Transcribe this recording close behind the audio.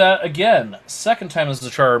That again, second time is the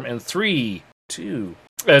charm in 3, 2.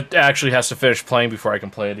 It actually has to finish playing before I can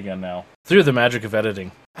play it again now. Through the magic of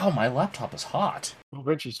editing. Oh, my laptop is hot. Well,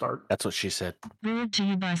 eventually start. That's what she said. Brought to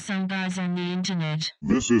you by some guys on the internet.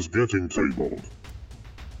 This is Getting Tabled.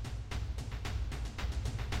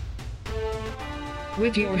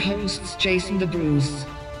 With your hosts, Jason the Bruce,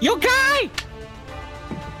 You guy!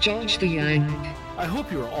 George the Yank, I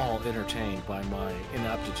hope you are all entertained by my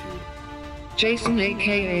inaptitude. Jason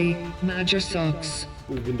aka Major Socks.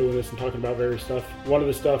 We've been doing this and talking about various stuff. One of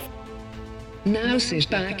the stuff. Now sit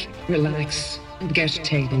back, relax, and get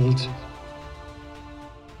tabled.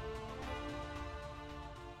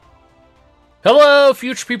 Hello,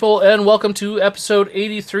 future people, and welcome to episode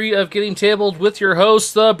 83 of Getting Tabled with your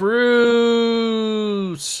host, the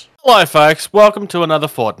Bruce. Hello, folks. Welcome to another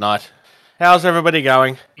fortnight. How's everybody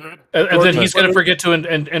going? And then he's going to forget to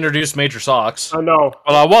introduce Major Socks. I know.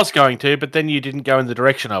 Well, I was going to, but then you didn't go in the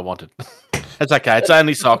direction I wanted. It's okay. It's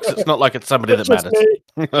only Socks. It's not like it's somebody that Just matters.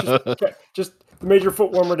 me. Just the major foot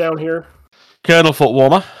warmer down here. Colonel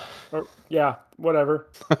Footwarmer. Or, yeah, whatever.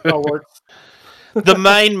 All works. The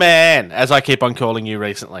main man, as I keep on calling you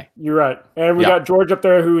recently. You're right. And we got George up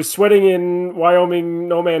there who's sweating in Wyoming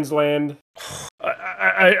no man's land.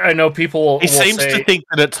 I know people will He seems say, to think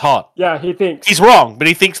that it's hot. Yeah, he thinks. He's wrong, but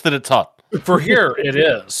he thinks that it's hot. for here it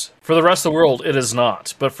is. For the rest of the world, it is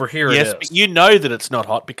not. But for here Yes, it but is. you know that it's not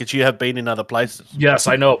hot because you have been in other places. Yes,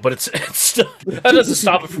 I know, but it's still, that doesn't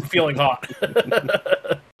stop it from feeling hot.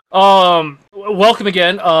 Welcome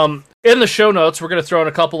again. In the show notes, we're going to throw in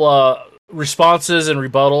a couple of responses and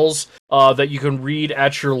rebuttals that you can read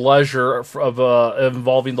at your leisure of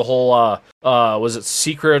involving the whole was it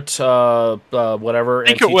secret whatever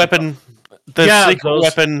Secret NTT Weapon, Secret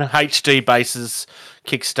Weapon HD bases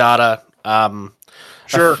Kickstarter.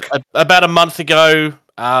 Sure. About a month ago,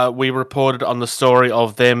 we reported on the story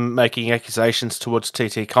of them making accusations towards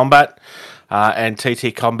TT Combat and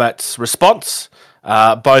TT Combat's response.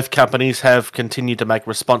 Both companies have continued to make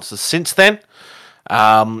responses since then.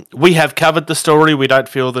 We have covered the story. We don't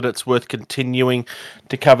feel that it's worth continuing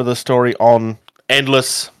to cover the story on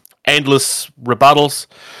endless rebuttals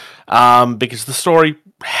because the story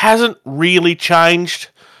hasn't really changed.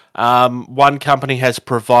 One company has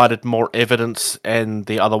provided more evidence and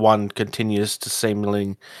the other one continues to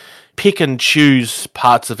seemingly pick and choose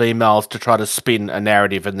parts of emails to try to spin a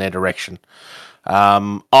narrative in their direction.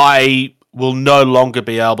 I will no longer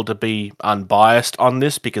be able to be unbiased on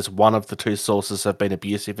this because one of the two sources have been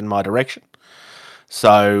abusive in my direction.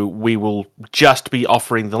 So we will just be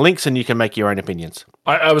offering the links and you can make your own opinions.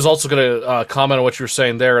 I was also going to comment on what you were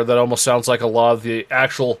saying there. That almost sounds like a lot of the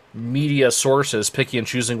actual media sources picking and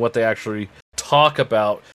choosing what they actually talk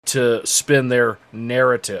about to spin their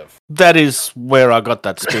narrative. That is where I got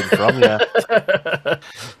that spin from, yeah.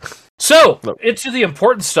 So, into the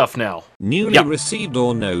important stuff now. Newly received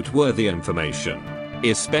or noteworthy information,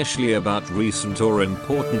 especially about recent or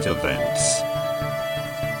important events.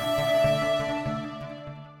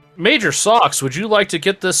 Major Socks, would you like to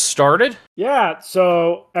get this started? Yeah,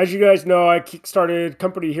 so as you guys know, I kickstarted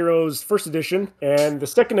Company Heroes First Edition, and the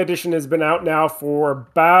second edition has been out now for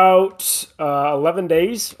about 11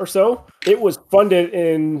 days or so. It was funded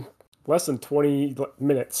in less than 20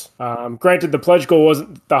 minutes. Granted, the pledge goal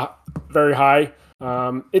wasn't very high.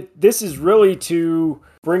 This is really to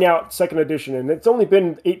bring out second edition, and it's only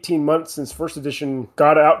been 18 months since first edition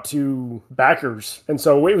got out to backers, and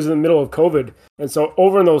so it was in the middle of COVID, and so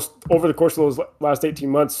over the course of those last 18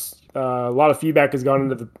 months, a lot of feedback has gone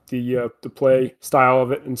into the play style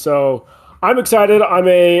of it, and so I'm excited.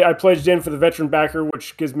 I pledged in for the veteran backer,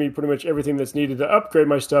 which gives me pretty much everything that's needed to upgrade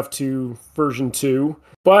my stuff to version 2.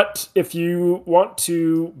 But if you want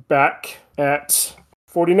to back at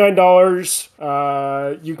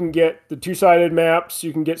 $49, you can get the two-sided maps,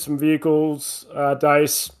 you can get some vehicles,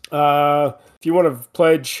 dice. If you want to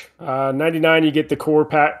pledge $99, you get the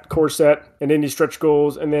core set and any stretch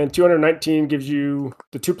goals, and then $219 gives you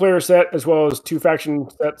the 2-player set as well as 2 faction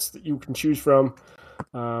sets that you can choose from.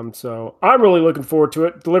 So I'm really looking forward to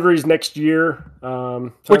it. Deliveries next year.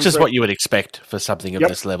 Which is what you would expect for something of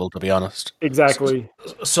this level, to be honest. Exactly.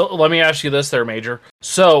 So let me ask you this there, Major.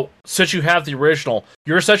 So since you have the original,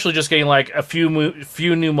 you're essentially just getting like a few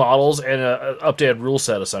new models and an updated rule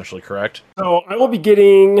set, essentially, correct? So I will be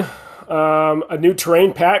getting a new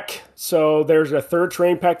terrain pack. So there's a third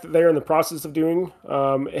terrain pack that they're in the process of doing.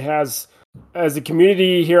 It has as a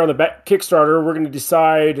community here on the Kickstarter, we're going to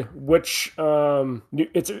decide which it's going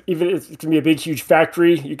to be a big, huge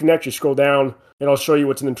factory. You can actually scroll down and I'll show you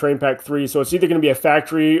what's in the Train Pack 3. So it's either going to be a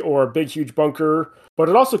factory or a big, huge bunker, but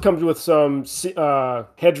it also comes with some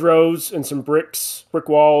hedgerows and some brick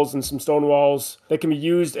walls and some stone walls that can be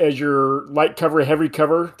used as your light cover, heavy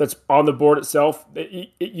cover that's on the board itself. It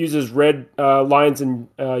uses red lines and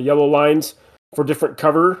yellow lines for different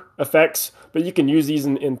cover effects, but you can use these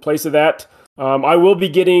in place of that. I will be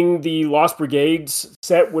getting the Lost Brigades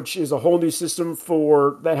set, which is a whole new system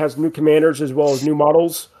that has new commanders as well as new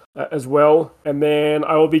models as well. And then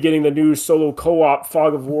I will be getting the new solo co-op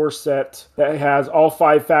Fog of War set that has all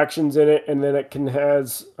 5 factions in it, and then it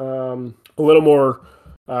has a little more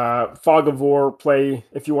Fog of War play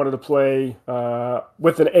if you wanted to play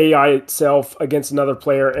with an AI itself against another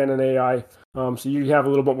player and an AI. So you have a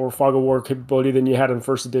little bit more Fog of War capability than you had in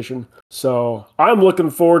first edition. So I'm looking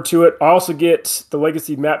forward to it. I also get the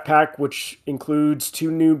Legacy map pack, which includes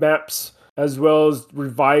 2 new maps as well as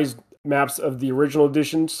revised maps of the original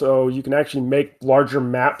edition. So you can actually make larger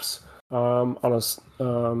maps in a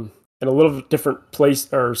little different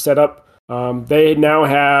place or setup. They now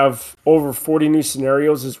have over 40 new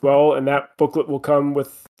scenarios as well, and that booklet will come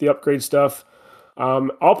with the upgrade stuff.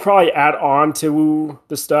 I'll probably add on to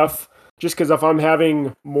the stuff. Just because if I'm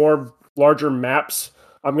having more larger maps,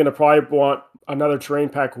 I'm going to probably want another Terrain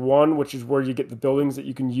Pack 1, which is where you get the buildings that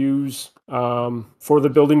you can use for the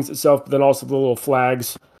buildings itself, but then also the little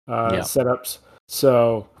flags setups.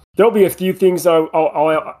 So there'll be a few things I'll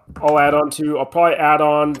add on to. I'll probably add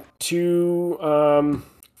on 2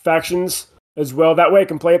 factions as well. That way I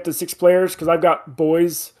can play up to 6 players because I've got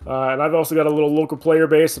boys and I've also got a little local player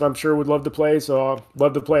base that I'm sure would love to play. So I'd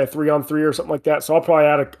love to play a 3-on-3 or something like that. So I'll probably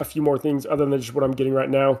add a few more things other than just what I'm getting right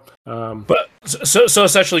now. But so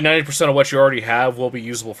essentially 90% of what you already have will be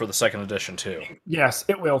usable for the second edition too. Yes,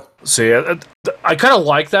 it will. See, I kind of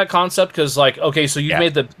like that concept because, like, okay, so you've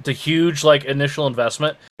made the huge like initial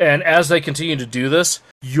investment, and as they continue to do this,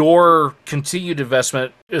 your continued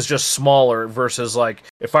investment is just smaller versus like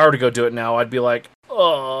if I were to go do it now, I'd be like,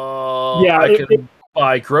 I can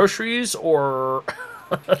buy groceries or.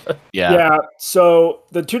 Yeah. So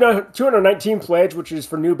the 219 pledge, which is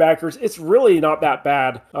for new backers, it's really not that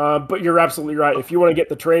bad. But you're absolutely right. If you want to get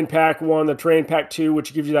the Terrain Pack 1, the Terrain Pack 2,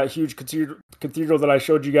 which gives you that huge cathedral that I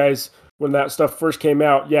showed you guys when that stuff first came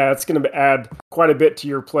out, it's going to add quite a bit to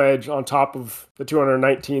your pledge on top of the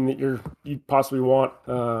 219 that you possibly want.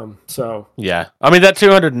 Yeah, I mean that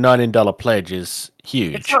 $219 pledge is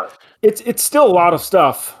huge. It's still a lot of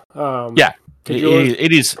stuff.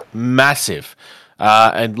 It is massive.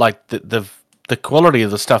 And like the quality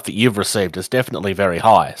of the stuff that you've received is definitely very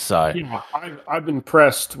high. So I've been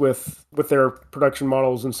impressed with their production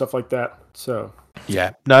models and stuff like that. So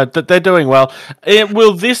they're doing well.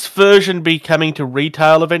 Will this version be coming to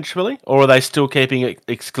retail eventually, or are they still keeping it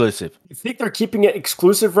exclusive? I think they're keeping it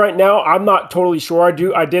exclusive right now. I'm not totally sure.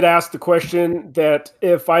 I did ask the question that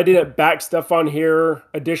if I didn't back stuff on here,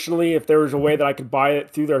 additionally, if there was a way that I could buy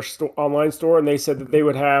it through their online store, and they said that they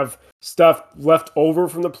would have stuff left over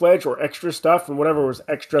from the pledge or extra stuff, and whatever was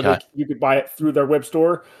extra, you could buy it through their web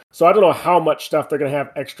store. So I don't know how much stuff they're going to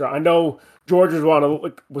have extra. I know George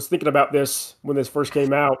was thinking about this when this first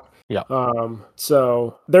came out. Yeah.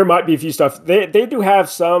 So there might be a few stuff. They do have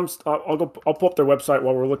some. I'll pull up their website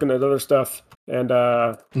while we're looking at other stuff and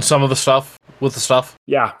some of the stuff with the stuff.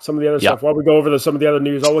 Yeah, some of the other stuff. While we go over some of the other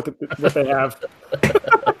news, I'll look at what they have.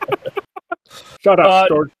 Shut up,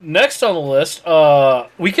 George. Next on the list,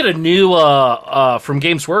 we get a new from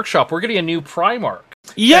Games Workshop. We're getting a new Primarch.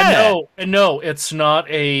 Yeah. And no, it's not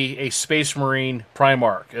a Space Marine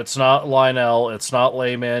Primarch. It's not Lionel. It's not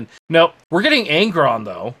Layman. No, we're getting Angron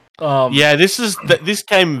though. This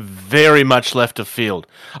came very much left of field.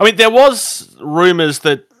 I mean, there was rumors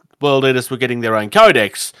that World Eaters were getting their own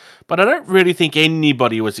codex, but I don't really think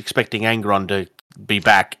anybody was expecting Angron to be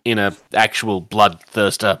back in a actual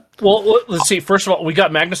bloodthirster. Well, let's see. First of all, we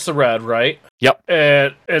got Magnus the Red, right? Yep.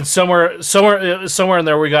 And somewhere in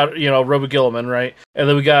there we got Robo Gilliman, right? And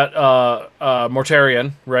then we got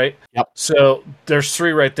Mortarion, right? Yep. So there's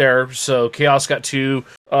 3 right there. So Chaos got 2,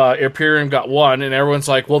 Imperium got 1, and everyone's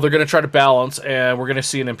like, well, they're gonna try to balance, and we're gonna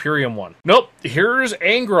see an Imperium 1. Nope. Here's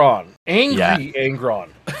Angron, Angron.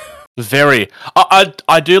 Very.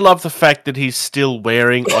 I do love the fact that he's still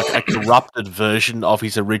wearing like a corrupted version of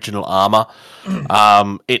his original armor.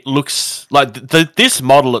 It looks like this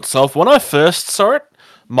model itself. When I first saw it,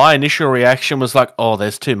 my initial reaction was like, "Oh,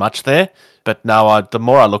 there's too much there." But now, the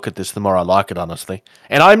more I look at this, the more I like it, honestly.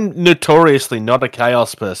 And I'm notoriously not a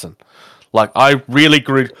Chaos person. Like, I really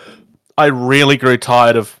grew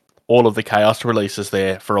tired of all of the Chaos releases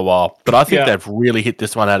there for a while, but I think Yeah. they've really hit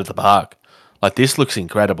this one out of the park. Like, this looks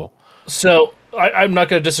incredible. So I'm not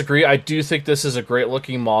going to disagree. I do think this is a great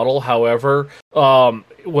looking model. However,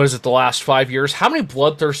 was it the last 5 years? How many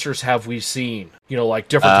Bloodthirsters have we seen? You know, like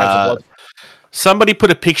different types of blood. Somebody put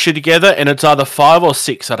a picture together, and it's either 5 or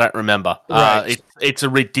 6. I don't remember. Right. It's a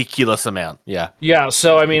ridiculous amount. Yeah. Yeah,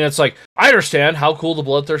 so I mean, it's like, I understand how cool the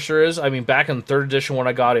Bloodthirster is. I mean, back in 3rd edition when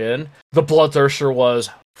I got in, the Bloodthirster was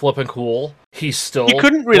flipping cool. He's still... You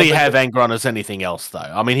couldn't really have Angron as anything else, though.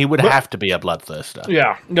 I mean, he would have to be a Bloodthirster.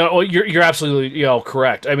 Yeah, no, well, you're absolutely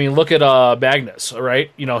correct. I mean, look at Magnus, right?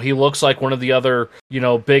 You know, he looks like one of the other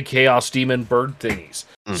big Chaos Demon bird thingies.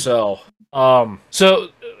 So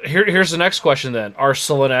here's the next question then: are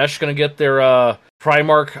Slaanesh going to get their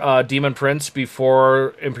Primarch Demon Prince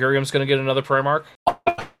before Imperium's going to get another Primarch?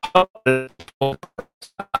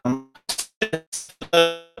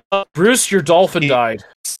 Bruce, your dolphin died.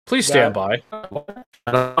 Please stand by.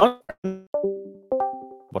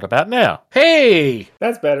 What about now? Hey,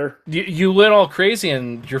 That's better. you went all crazy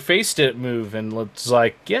and your face didn't move, and it's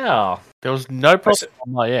like, yeah. There was no problem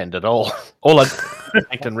on my end at all. All I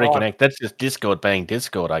connect and reconnect. That's just Discord being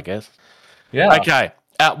Discord, I guess. Yeah. Okay.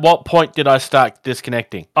 At what point did I start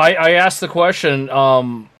disconnecting? I asked the question, are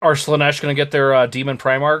Slaanesh going to get their Demon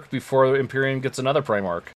Primarch before Imperium gets another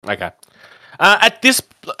Primarch? Okay. At this...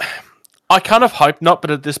 I kind of hope not, but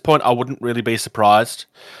at this point, I wouldn't really be surprised.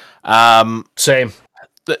 Same.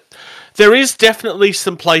 There is definitely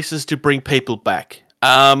some places to bring people back.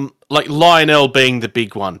 Like Lionel being the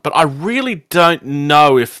big one. But I really don't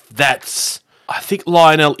know if that's... I think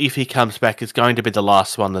Lionel, if he comes back, is going to be the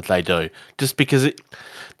last one that they do. Just because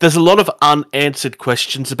there's a lot of unanswered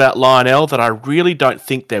questions about Lionel that I really don't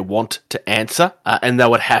think they want to answer. And they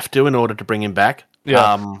would have to in order to bring him back.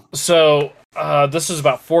 Yeah. So... this is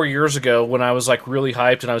about 4 years ago when I was like really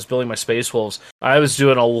hyped and I was building my Space Wolves. I was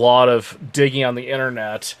doing a lot of digging on the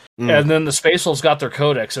internet, and then the Space Wolves got their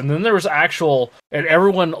codex, and then there was and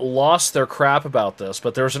everyone lost their crap about this,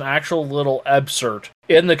 but there was an actual little excerpt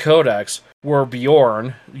in the codex where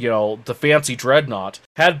Bjorn, the fancy dreadnought,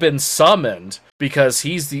 had been summoned because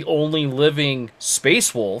he's the only living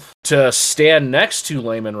Space Wolf to stand next to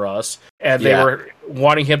Layman Russ, and they were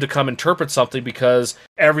wanting him to come interpret something because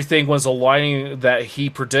everything was aligning that he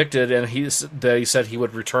predicted, and he said he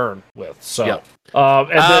would return with. So,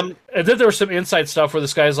 and then there was some inside stuff where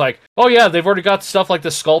this guy's like, "Oh yeah, they've already got stuff like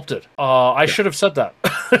this sculpted." I should have said that.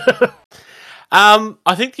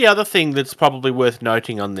 I think the other thing that's probably worth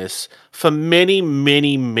noting on this, for many,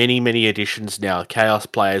 many, many, many editions now, Chaos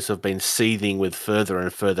players have been seething with further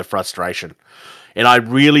and further frustration. And I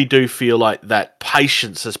really do feel like that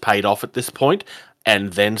patience has paid off at this point,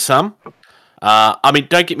 and then some. I mean,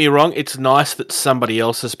 don't get me wrong, it's nice that somebody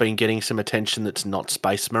else has been getting some attention that's not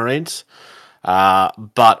Space Marines.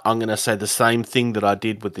 But I'm going to say the same thing that I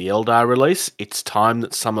did with the Eldar release. It's time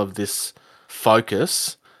that some of this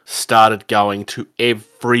focus started going to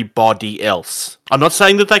everybody else. I'm not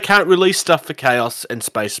saying that they can't release stuff for Chaos and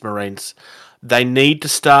Space Marines. They need to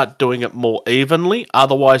start doing it more evenly,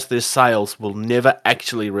 otherwise their sales will never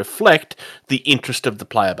actually reflect the interest of the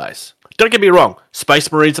player base. Don't get me wrong,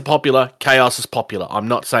 Space Marines are popular, Chaos is popular. I'm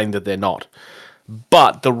not saying that they're not.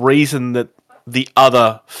 But the reason that the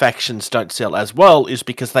other factions don't sell as well is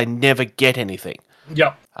because they never get anything.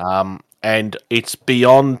 Yep. And it's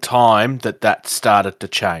beyond time that started to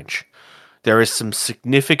change. There is some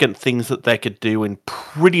significant things that they could do in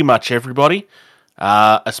pretty much everybody.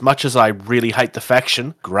 As much as I really hate the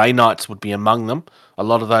faction, Grey Knights would be among them. A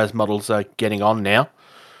lot of those models are getting on now.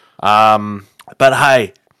 But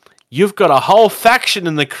hey, you've got a whole faction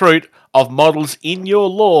in the Kroot of models in your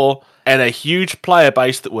lore and a huge player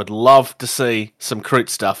base that would love to see some Kroot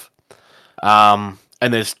stuff. And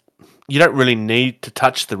you don't really need to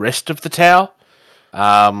touch the rest of the tower.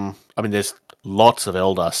 I mean, there's lots of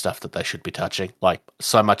Eldar stuff that they should be touching. Like,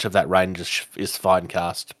 so much of that range is fine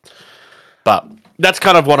cast. But that's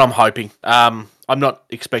kind of what I'm hoping. I'm not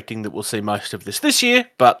expecting that we'll see most of this year,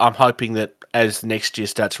 but I'm hoping that as next year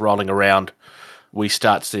starts rolling around, we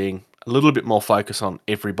start seeing a little bit more focus on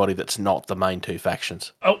everybody that's not the main two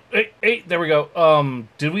factions. Oh, hey, there we go.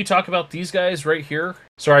 Did we talk about these guys right here?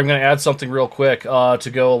 Sorry, I'm going to add something real quick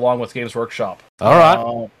to go along with Games Workshop. All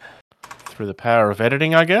right. Through the power of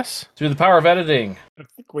editing, I guess? Through the power of editing. I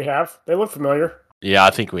think we have. They look familiar. Yeah, I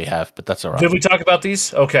think we have, but that's all right. Did we talk about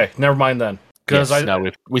these? Okay, never mind then. Yes,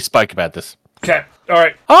 we spoke about this. Okay, all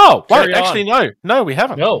right. Oh, wait, Carry actually, on. no, we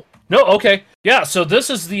haven't. No, okay. Yeah, so this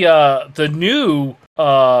is the new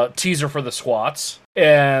teaser for the squats.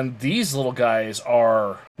 And these little guys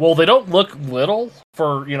are, well, they don't look little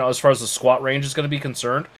for, as far as the squat range is going to be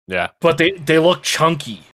concerned. Yeah. But they look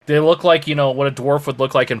chunky. They look like, what a dwarf would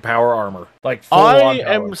look like in power armor. Like full I on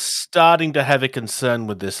am power. starting to have a concern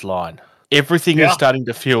with this line. Everything is starting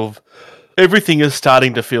to feel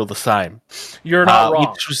the same. You're not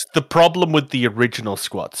wrong. Which was the problem with the original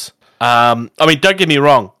squats. Don't get me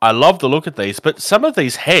wrong. I love the look at these, but some of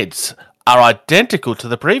these heads are identical to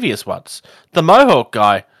the previous ones. The Mohawk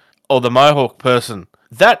guy, or the Mohawk person,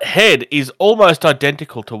 that head is almost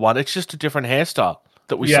identical to one. It's just a different hairstyle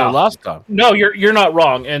that we saw last time. No, you're not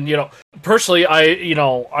wrong. And personally,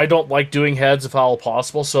 I don't like doing heads if at all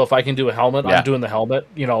possible. So if I can do a helmet, I'm doing the helmet.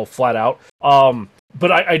 Flat out. But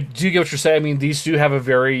I do get what you're saying. I mean, these do have a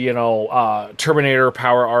very, Terminator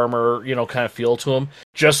power armor, kind of feel to them.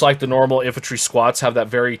 Just like the normal infantry squats have that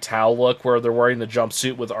very Tau look where they're wearing the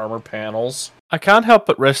jumpsuit with armor panels. I can't help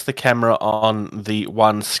but rest the camera on the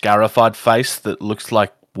one scarified face that looks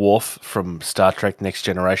like Worf from Star Trek Next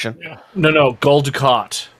Generation. Yeah. No, Gul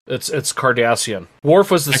Dukat. It's Cardassian. Worf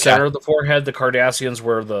was the center of the forehead. The Cardassians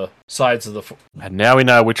were the sides of the. And now we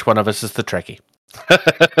know which one of us is the Trekkie.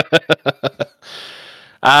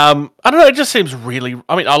 I don't know. It just seems really.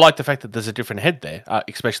 I mean, I like the fact that there's a different head there,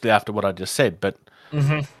 especially after what I just said. But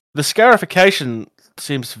the scarification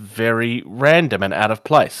seems very random and out of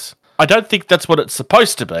place. I don't think that's what it's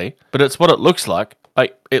supposed to be, but it's what it looks like.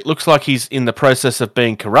 Like it looks like he's in the process of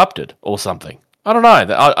being corrupted or something. I don't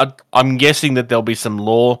know. I'm guessing that there'll be some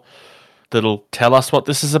lore that'll tell us what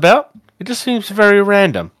this is about. It just seems very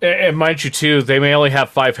random. And mind you, too, they may only have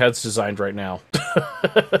 5 heads designed right now.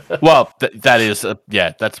 Well, that is,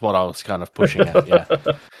 that's what I was kind of pushing at, yeah.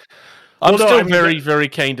 I'm very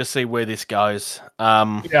keen to see where this goes.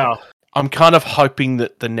 I'm kind of hoping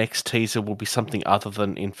that the next teaser will be something other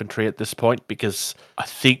than infantry at this point, because I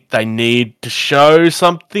think they need to show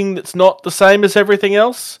something that's not the same as everything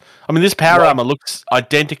else. I mean, this power armor looks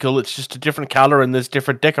identical, it's just a different color and there's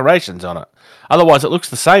different decorations on it. Otherwise, it looks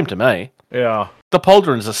the same to me. Yeah. The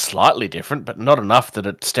pauldrons are slightly different, but not enough that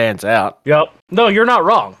it stands out. Yep. No, you're not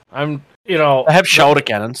wrong. They have shoulder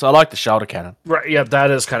cannons. I like the shoulder cannon. Right. Yeah,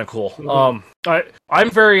 that is kind of cool.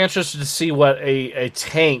 I'm very interested to see what a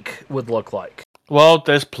tank would look like. Well,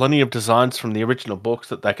 there's plenty of designs from the original books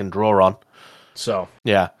that they can draw on. So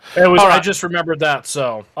yeah, I just remembered that.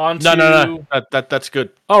 So on to no. That's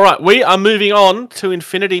good. All right, we are moving on to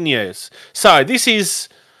Infinity news. So this is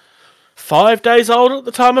 5 days old at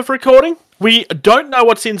the time of recording. We don't know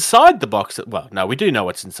what's inside the box. Well, no, we do know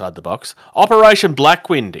what's inside the box. Operation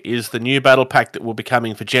Blackwind is the new battle pack that will be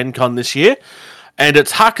coming for Gen Con this year. And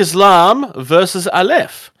it's Haq Islam versus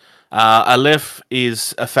Aleph. Aleph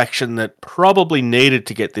is a faction that probably needed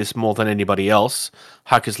to get this more than anybody else.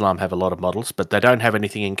 Haq Islam have a lot of models, but they don't have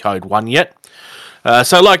anything in Code 1 yet.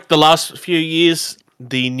 So like the last few years,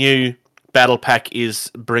 the new battle pack is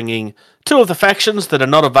bringing 2 of the factions that are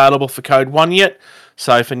not available for Code 1 yet.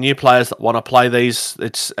 So for new players that want to play these,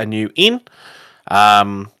 it's a new in.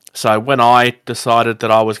 So when I decided that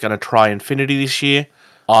I was going to try Infinity this year,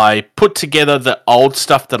 I put together the old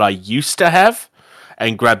stuff that I used to have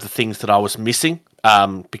and grabbed the things that I was missing,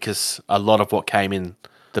 because a lot of what came in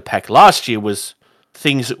the pack last year was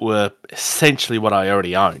things that were essentially what I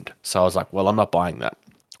already owned. So I was like, well, I'm not buying that.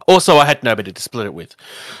 Also, I had nobody to split it with.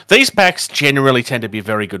 These packs generally tend to be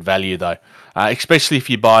very good value, though, especially if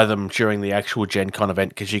you buy them during the actual Gen Con event,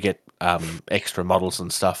 because you get extra models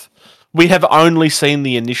and stuff. We have only seen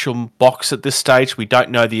the initial box at this stage. We don't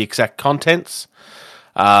know the exact contents.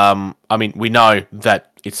 We know that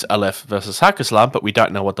it's Aleph versus Haq Islam, but we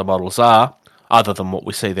don't know what the models are, other than what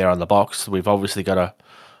we see there on the box. We've obviously got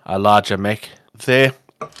a larger mech there.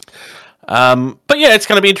 But yeah, it's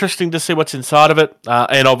going to be interesting to see what's inside of it,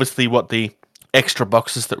 and obviously what the extra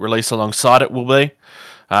boxes that release alongside it will be.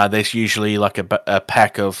 There's usually like a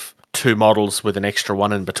pack of 2 models with an extra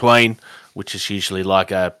one in between, which is usually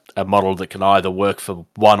like a model that can either work for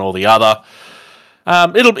one or the other.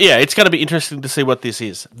 It's going to be interesting to see what this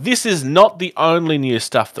is. This is not the only new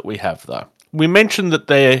stuff that we have, though. We mentioned that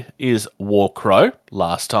there is Warcrow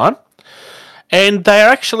last time, and they are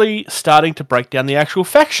actually starting to break down the actual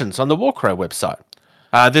factions on the Warcrow website.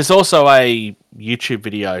 There's also a YouTube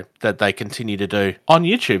video that they continue to do on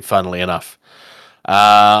YouTube, funnily enough,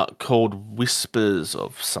 called Whispers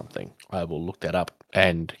of something. I will look that up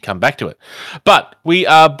and come back to it. But we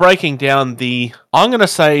are breaking down the, I'm going to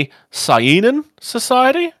say, Cyanan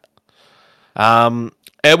Society,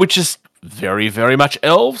 which is very, very much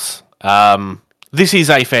elves. this is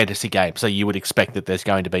a fantasy game, so you would expect that there's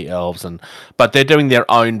going to be elves, but they're doing their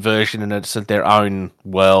own version and it's their own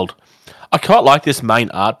world. I quite like this main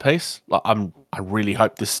art piece. I really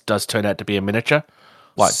hope this does turn out to be a miniature.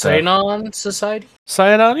 Like Seinon Society?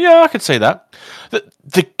 Seinon? Yeah, I could see that.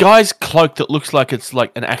 The guy's cloak that looks like it's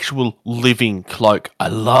like an actual living cloak. I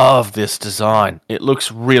love this design. It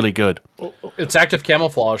looks really good. It's active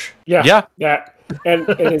camouflage. Yeah. And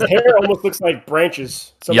his hair almost looks like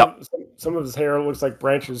branches. Some of his hair looks like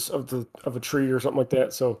branches of a tree or something like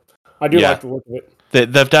that. So I do like the look of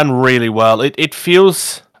it. They've done really well. It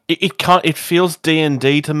feels it feels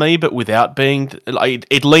D&D to me, but without being like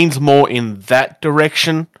it leans more in that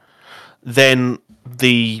direction than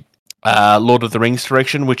the Lord of the Rings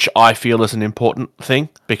direction, which I feel is an important thing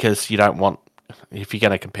because you don't want, if you're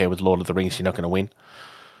going to compare with Lord of the Rings, you're not going to win.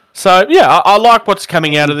 So yeah, I like what's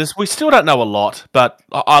coming out of this. We still don't know a lot, but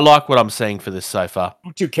I like what I'm seeing for this so far.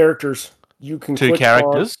 2 characters. You can two click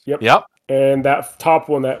characters. On, yep. And that top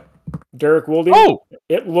one, that Derek Wilding. Oh,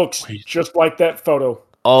 it looks just like that photo.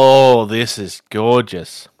 Oh, this is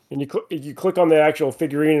gorgeous. And you click on the actual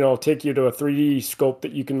figurine, and it'll take you to a 3D scope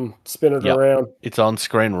that you can spin it around. It's on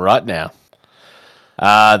screen right now.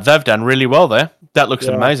 They've done really well there. That looks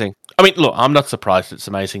amazing. I mean, look, I'm not surprised it's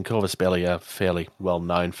amazing. Corvus Belli are fairly well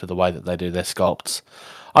known for the way that they do their sculpts.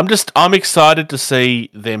 I'm excited to see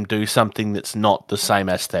them do something that's not the same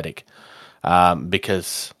aesthetic.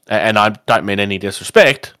 Because, and I don't mean any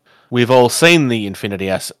disrespect, we've all seen the Infinity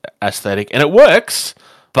aesthetic, and it works,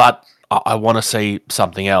 but I want to see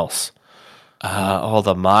something else.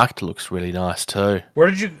 The marked looks really nice too. Where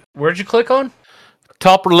did you click on?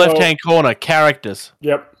 Top left-hand corner, characters.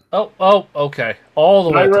 Yep. Oh, okay. All the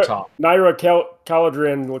way at the top. Naira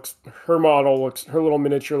Caladrin her little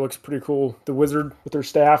miniature looks pretty cool. The wizard with her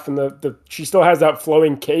staff and she still has that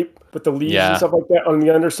flowing cape with the leaves and stuff like that on the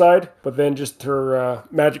underside, but then just her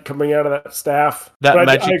magic coming out of that staff.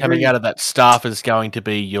 Magic coming out of that staff is going to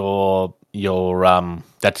be your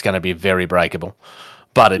that's going to be very breakable.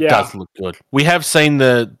 But it does look good. We have seen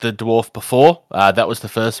the dwarf before. That was the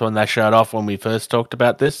first one they showed off when we first talked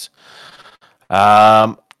about this.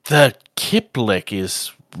 The Kiplik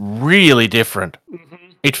is really different. Mm-hmm.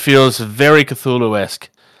 It feels very Cthulhu-esque.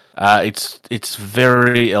 It's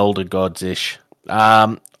very Elder Gods-ish.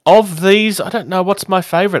 Of these, I don't know what's my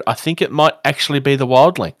favorite. I think it might actually be the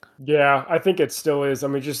Wildling. Yeah, I think it still is. I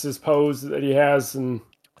mean, just his pose that he has and...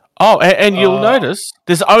 Oh, and you'll notice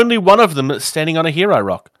there's only one of them that's standing on a hero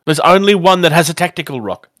rock. There's only one that has a tactical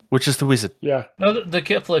rock, which is the wizard. Yeah. No, the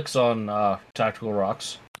Kiplik's on tactical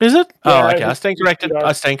rocks. Is it? Yeah, okay. I stand corrected.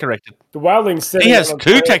 The Wildling's he has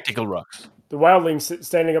 2 tactical rocks. The Wildling's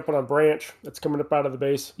standing up on a branch that's coming up out of the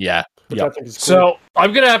base. Yeah. Which I think is cool. So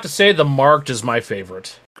I'm going to have to say the marked is my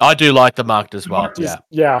favorite. I do like the marked as well.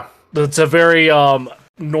 Yeah. It's a very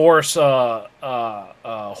Norse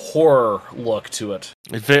horror look to it.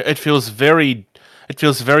 It feels very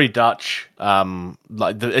Dutch.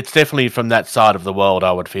 It's definitely from that side of the world,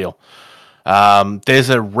 I would feel. There's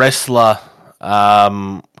a wrestler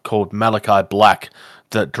called Malachi Black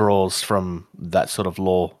that draws from that sort of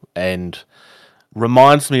lore and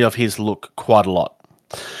reminds me of his look quite a lot.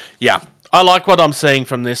 Yeah, I like what I'm seeing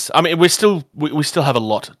from this. I mean, we still have a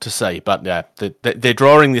lot to see, but yeah, they're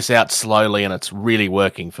drawing this out slowly, and it's really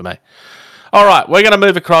working for me. All right, we're going to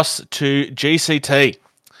move across to GCT,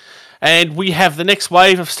 and we have the next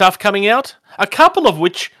wave of stuff coming out, a couple of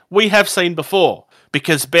which we have seen before,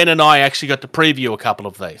 because Ben and I actually got to preview a couple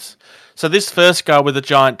of these. So this first guy with a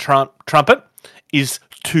giant trumpet is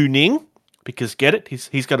tuning, because get it,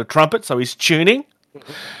 he's got a trumpet, so he's tuning.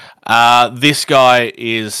 This guy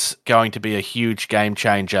is going to be a huge game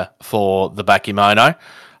changer for the Bakemono.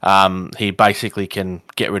 He basically can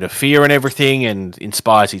get rid of fear and everything and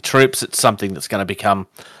inspires his troops. It's something that's going to become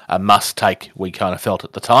a must-take, we kind of felt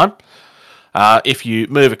at the time. If you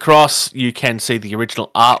move across, you can see the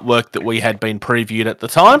original artwork that we had been previewed at the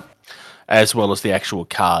time, as well as the actual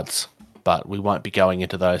cards. But we won't be going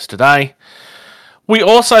into those today. We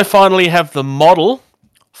also finally have the model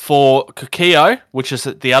for Kokio, which is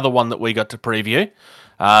the other one that we got to preview.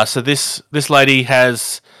 So this lady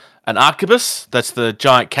has an arquebus, that's the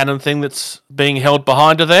giant cannon thing that's being held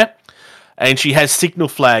behind her there, and she has signal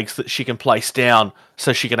flags that she can place down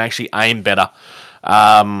so she can actually aim better.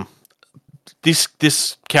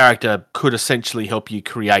 This character could essentially help you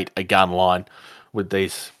create a gun line with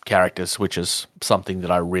these characters, which is something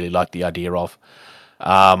that I really like the idea of.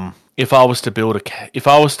 If I was to build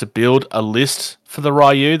a list for the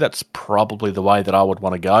Ryu, that's probably the way that I would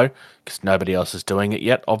want to go, because nobody else is doing it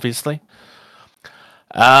yet, obviously.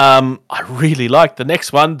 I really like the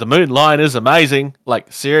next one. The Moon Lion is amazing.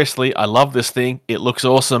 Like, seriously, I love this thing. It looks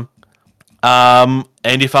awesome. And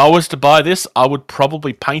if I was to buy this, I would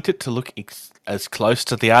probably paint it to look as close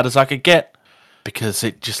to the art as I could get, because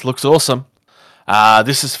it just looks awesome.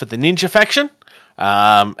 This is for the ninja faction,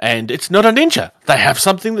 and it's not a ninja. They have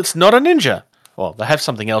something that's not a ninja. Well, they have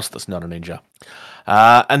something else that's not a ninja.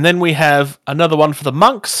 And then we have another one for the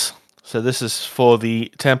monks. So this is for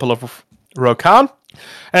the Temple of Rokan.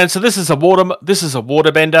 And so this is a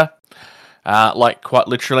waterbender, like quite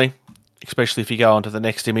literally. Especially if you go on to the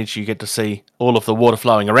next image, you get to see all of the water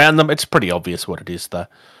flowing around them. It's pretty obvious what it is, though.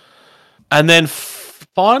 And then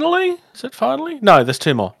finally, is it finally? No, there's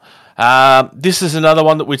two more. This is another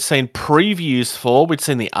one that we'd seen previews for. We'd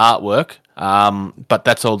seen the artwork, but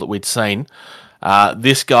that's all that we'd seen.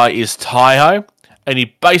 This guy is Taiho, and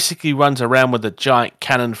he basically runs around with a giant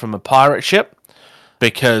cannon from a pirate ship,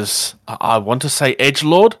 because I want to say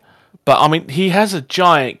edgelord, but I mean, he has a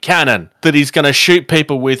giant cannon that he's going to shoot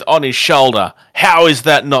people with on his shoulder. How is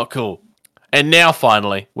that not cool? And now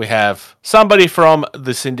finally, we have somebody from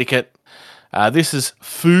the Syndicate. This is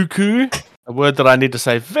Fuku, a word that I need to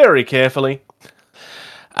say very carefully.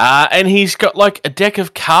 And he's got like a deck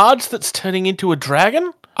of cards that's turning into a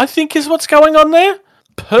dragon, I think is what's going on there.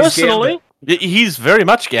 Personally, he's very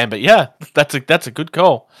much Gambit. Yeah, that's a good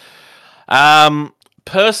call.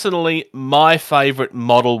 Personally, my favourite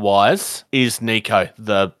model-wise is Nico,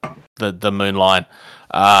 the Moon Lion.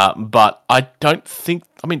 But I don't think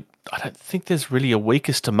there's really a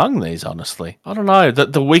weakest among these, honestly. I don't know.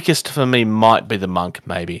 The weakest for me might be the monk,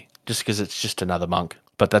 maybe, just because it's just another monk.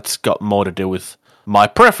 But that's got more to do with my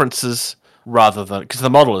preferences rather than... because the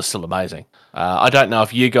model is still amazing. I don't know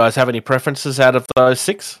if you guys have any preferences out of those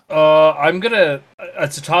six. I'm gonna.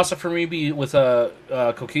 It's a toss-up for me. Be with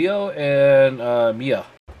Kokio and Mia.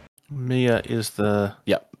 Mia is the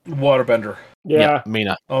waterbender. Yeah.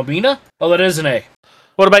 Mina. Oh, Mina. Oh, that is an A.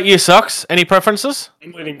 What about you, Socks? Any preferences?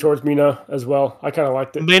 I'm leaning towards Mina as well. I kind of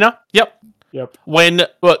liked it. Mina. Yep. Yep.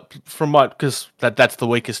 Because that's the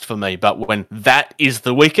weakest for me, but when that is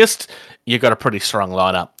the weakest, you got a pretty strong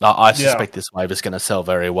lineup. I suspect this wave is going to sell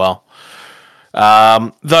very well.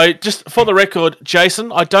 Though, just for the record,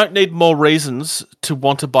 Jason, I don't need more reasons to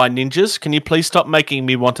want to buy ninjas. Can you please stop making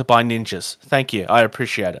me want to buy ninjas? Thank you. I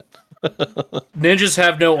appreciate it. Ninjas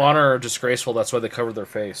have no honor or disgraceful. That's why they cover their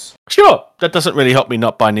face. Sure. That doesn't really help me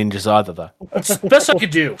not buy ninjas either, though. That's the best I could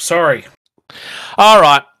do. Sorry. All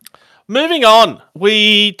right. Moving on.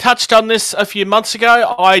 We touched on this a few months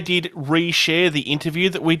ago. I did reshare the interview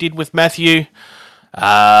that we did with Matthew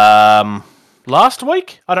last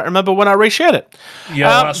week. I don't remember when I reshared it. Yeah,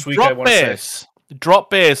 last week, I want to say. Drop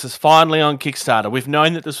Bears is finally on Kickstarter. We've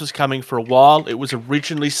known that this was coming for a while. It was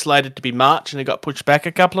originally slated to be March, and it got pushed back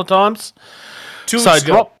a couple of times. 2 weeks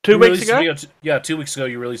ago. 2 weeks ago? 2 weeks ago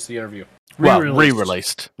you released the interview.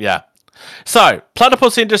 Re-released, yeah. So,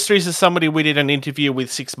 Platypus Industries is somebody we did an interview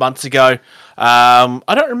with 6 months ago. I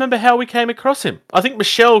don't remember how we came across him. I think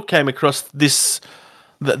Michelle came across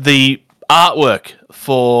the artwork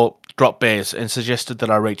for Drop Bears and suggested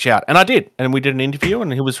that I reach out. And I did. And we did an interview,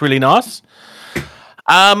 and it was really nice.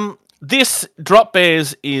 This Drop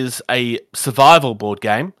Bears is a survival board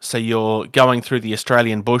game, so you're going through the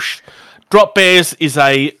Australian bush. Drop Bears is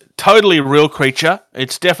a totally real creature.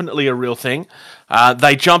 It's definitely a real thing.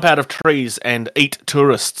 They jump out of trees and eat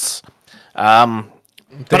tourists. But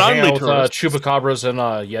only tourists. Chupacabras and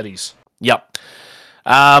Yetis. Yep.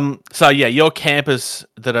 So yeah, you're campers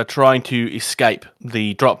that are trying to escape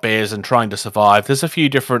the Drop Bears and trying to survive. There's a few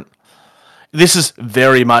different... This is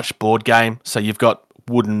very much board game, so you've got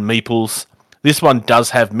wooden meeples. This one does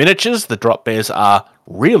have miniatures. The Drop Bears are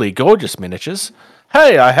really gorgeous miniatures.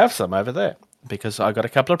 Hey, I have some over there, because I got a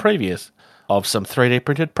couple of previews of some 3D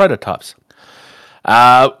printed prototypes.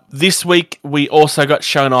 This week, we also got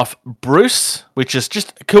shown off Bruce, which is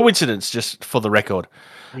just a coincidence, just for the record.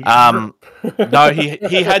 No,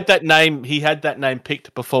 he had that name. He had that name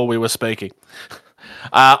picked before we were speaking.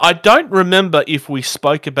 I don't remember if we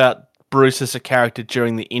spoke about Bruce as a character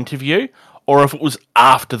during the interview or if it was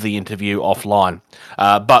after the interview offline.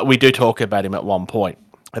 But we do talk about him at one point,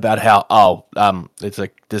 about how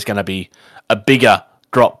there's going to be a bigger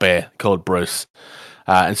Drop Bear called Bruce,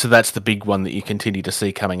 and so that's the big one that you continue to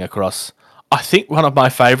see coming across. I think one of my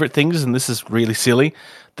favourite things, and this is really silly,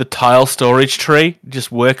 the tile storage tree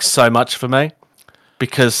just works so much for me,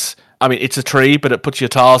 because, I mean, it's a tree, but it puts your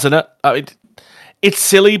tiles in it. It's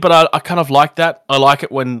silly, but I kind of like that. I like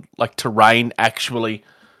it when, like, terrain actually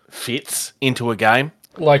fits into a game.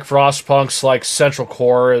 Like Frostpunk's, like, central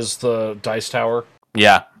core is the dice tower.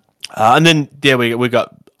 Yeah. And then, we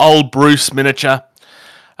got old Bruce miniature.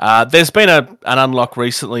 There's been an unlock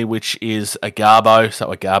recently, which is a Garbo,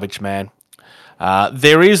 so a garbage man.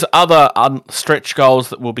 There is other stretch goals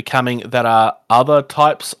that will be coming that are other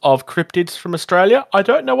types of cryptids from Australia. I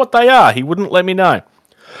don't know what they are. He wouldn't let me know.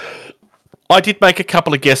 I did make a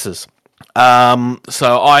couple of guesses.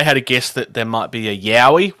 So I had a guess that there might be a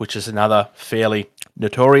Yowie, which is another fairly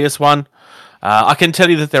notorious one. I can tell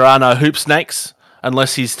you that there are no hoop snakes,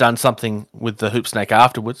 unless he's done something with the hoop snake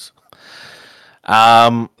afterwards.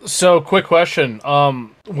 So, quick question.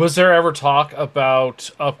 Was there ever talk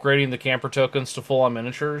about upgrading the camper tokens to full-on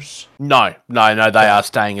miniatures? No, they are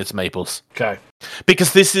staying as meeples. Okay.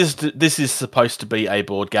 Because this is supposed to be a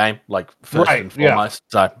board game, like, first and foremost.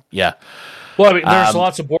 Yeah. So, yeah. Well, I mean, there's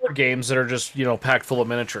lots of board games that are just, packed full of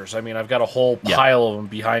miniatures. I mean, I've got a whole pile of them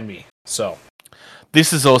behind me, so...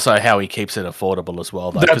 This is also how he keeps it affordable as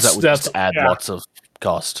well, though, because that would just add lots of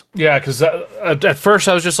cost. Yeah, because at first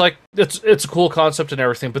I was just like, it's a cool concept and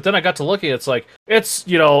everything, but then I got to look at it, it's like, it's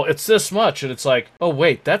this much, and it's like, oh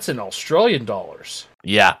wait, that's in Australian dollars.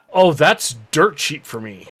 Yeah. Oh, that's dirt cheap for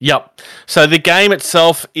me. Yep. So the game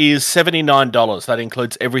itself is $79. That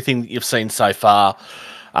includes everything that you've seen so far.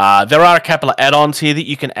 There are a couple of add-ons here that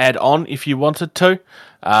you can add on if you wanted to.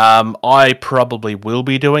 I probably will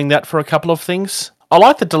be doing that for a couple of things. I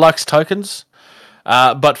like the deluxe tokens,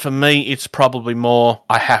 but for me, it's probably more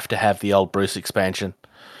I have to have the old Bruce expansion,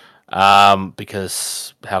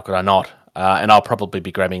 because how could I not? And I'll probably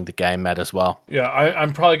be grabbing the game mat as well. Yeah,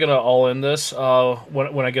 I'm probably gonna all in this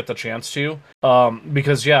when I get the chance to,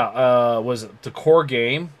 because was it the core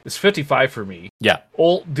game is $55 for me. Yeah,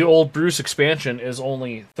 the old Bruce expansion is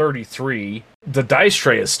only $33. The dice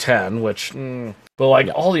tray is $10, which, but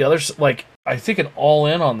all the others, I think an all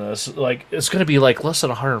in on this, it's gonna be less than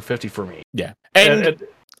 $150 for me. Yeah, and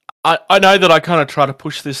I know that I kind of try to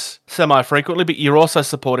push this semi-frequently, but you're also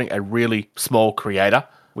supporting a really small creator,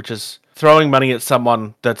 which is throwing money at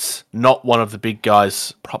someone that's not one of the big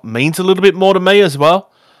guys means a little bit more to me as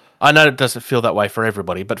well. I know it doesn't feel that way for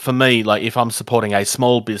everybody, but for me, if I'm supporting a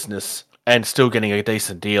small business and still getting a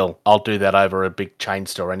decent deal, I'll do that over a big chain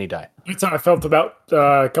store any day. That's how I felt about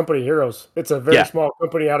Company Heroes. It's a very small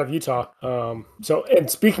company out of Utah. And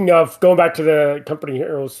speaking of going back to the Company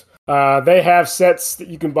Heroes, they have sets that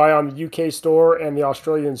you can buy on the UK store and the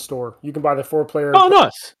Australian store. You can buy the 4-player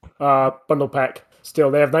nice bundle pack.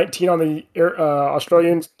 Still, they have 19 on the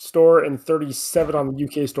Australian store and 37 on the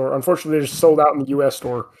UK store. Unfortunately, they're just sold out in the US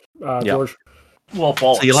store, George. Well,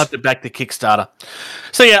 so you'll have to back the Kickstarter.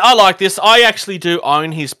 So yeah, I like this. I actually do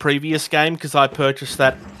own his previous game because I purchased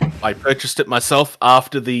that. I purchased it myself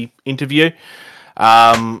after the interview,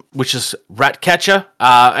 which is Ratcatcher,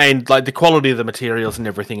 and the quality of the materials and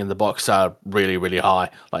everything in the box are really, really high.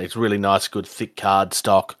 It's really nice, good, thick card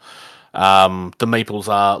stock. The meeples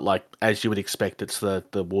are as you would expect. It's the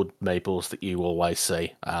wood meeples that you always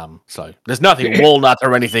see. So there's nothing walnut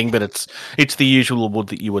or anything, but it's the usual wood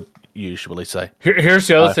that you would usually see. Here's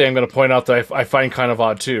the other thing I'm going to point out that I find kind of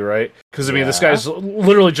odd too, right? Because I mean, this guy's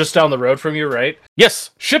literally just down the road from you, right?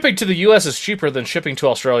 Yes. Shipping to the US is cheaper than shipping to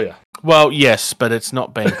Australia. Well, yes, but it's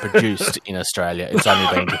not being produced in Australia. It's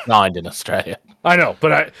only being designed in Australia. I know,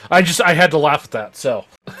 but I had to laugh at that. So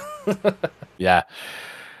yeah.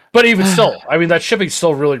 But even still, I mean, that shipping's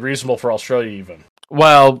still really reasonable for Australia, even.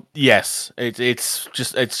 Well, yes, it's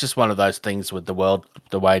just one of those things with the world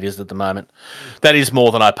the way it is at the moment. That is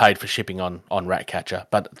more than I paid for shipping on Ratcatcher,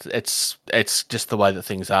 but it's just the way that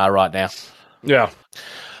things are right now. Yeah.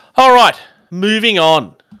 All right, moving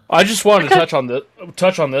on. I just wanted to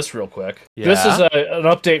touch on this real quick. Yeah. This is an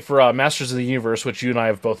update for Masters of the Universe, which you and I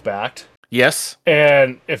have both backed. Yes.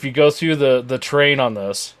 And if you go through the terrain on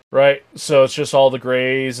this, right? So it's just all the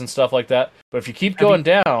grays and stuff like that. But if you keep going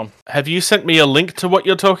down... Have you sent me a link to what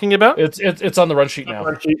you're talking about? It's on the run sheet now.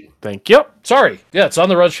 Thank you. Sorry. Yeah, it's on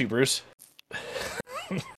the run sheet, Bruce.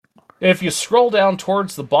 If you scroll down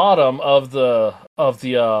towards the bottom of the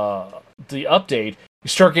update, you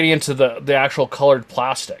start getting into the actual colored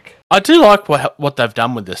plastic. I do like what they've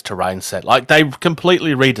done with this terrain set. They've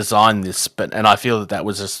completely redesigned this, and I feel that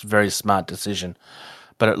was a very smart decision.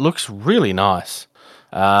 But it looks really nice.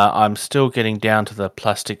 I'm still getting down to the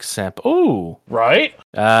plastic sample. Ooh, right.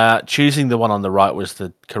 Choosing the one on the right was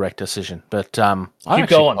the correct decision. But I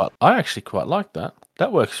actually quite like that.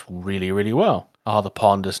 That works really, really well. Oh, the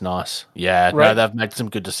pond is nice. Yeah, right. No, they've made some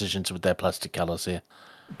good decisions with their plastic colors here.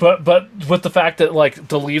 But with the fact that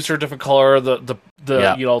the leaves are a different color, the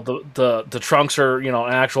trunks are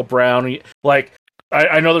an actual brown.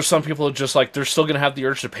 I know there's some people that just they're still gonna have the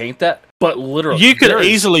urge to paint that, but literally you could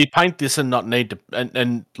easily paint this and not need to,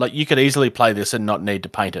 and you could easily play this and not need to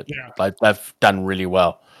paint it. Yeah. They've done really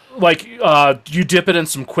well. like you dip it in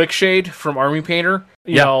some quick shade from Army Painter,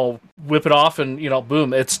 you know, whip it off, and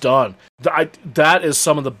boom, it's done. That is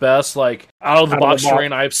some of the best like out of the box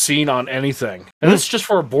terrain I've seen on anything, and it's just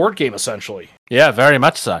for a board game essentially. Yeah, very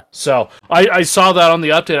much so. So I saw that on the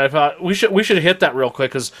update. I thought we should hit that real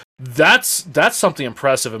quick because that's something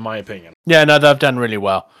impressive in my opinion. Yeah, no, they've done really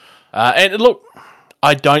well. And look,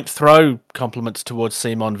 I don't throw compliments towards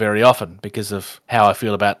CMON very often because of how I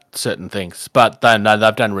feel about certain things, but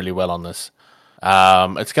they've done really well on this.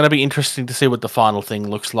 It's going to be interesting to see what the final thing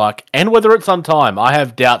looks like and whether it's on time. I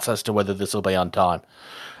have doubts as to whether this will be on time.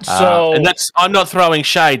 And I'm not throwing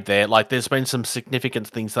shade there. Like, there's been some significant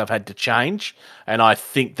things they've had to change, and I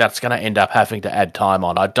think that's going to end up having to add time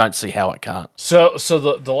on. I don't see how it can't. So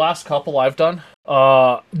the last couple I've done,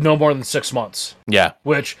 no more than 6 months. Yeah.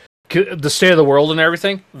 Which, the state of the world and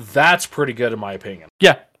everything, that's pretty good in my opinion.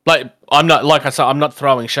 Yeah. Like, I'm not, like I said, I'm not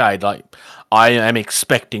throwing shade. Like, I am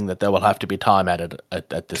expecting that there will have to be time added at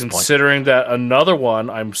this point. Considering that another one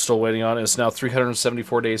I'm still waiting on is now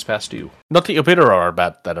 374 days past due. Not that you're bitter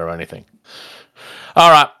about that or anything. All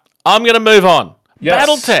right, I'm going to move on. Yes.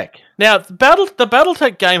 BattleTech. Now, the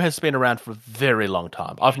BattleTech game has been around for a very long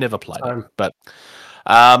time. I've never played it, but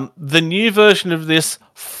the new version of this,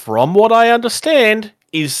 from what I understand,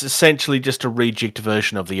 is essentially just a rejigged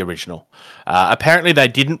version of the original. Apparently, they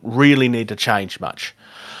didn't really need to change much.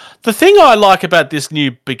 The thing I like about this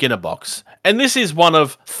new beginner box, and this is one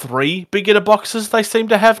of 3 beginner boxes they seem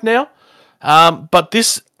to have now, but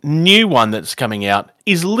this new one that's coming out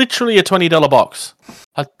is literally a $20 box.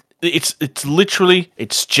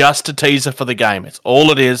 It's just a teaser for the game. It's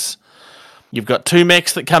all it is. You've got 2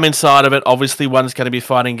 mechs that come inside of it. Obviously, one's going to be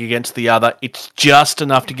fighting against the other. It's just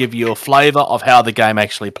enough to give you a flavour of how the game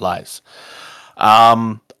actually plays.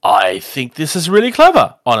 I think this is really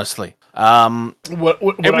clever, honestly.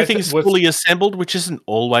 Everything's fully assembled, which isn't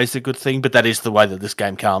always a good thing, but that is the way that this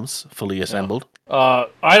game comes, fully assembled.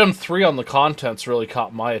 Item 3 on the contents really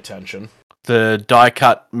caught my attention. The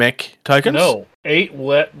die-cut mech tokens? No, 8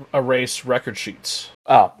 wet erase record sheets.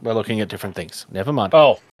 Oh, we're looking at different things. Never mind.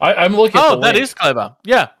 Oh, I'm looking at the that link. is clever.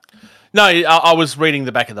 Yeah. No, I was reading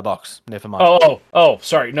the back of the box. Never mind. Oh,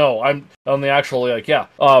 sorry. No, I'm on the actual,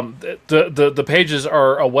 the pages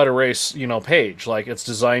are a wet erase, page. Like, it's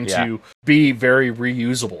designed to be very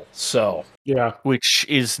reusable. So. Yeah. Which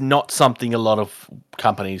is not something a lot of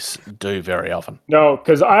companies do very often. No,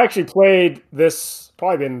 because I actually played this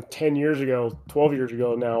probably been 10 years ago, 12 years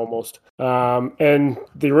ago now almost. And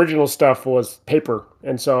the original stuff was paper.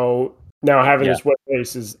 And so now having this wet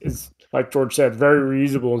erase is like George said, very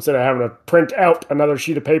reusable. Instead of having to print out another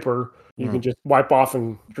sheet of paper, you can just wipe off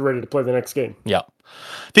and you're ready to play the next game. Yeah.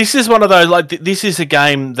 This is one of those, this is a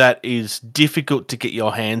game that is difficult to get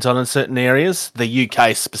your hands on in certain areas. The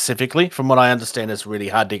UK specifically, from what I understand, is really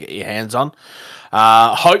hard to get your hands on.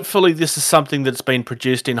 Hopefully this is something that's been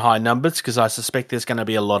produced in high numbers, because I suspect there's going to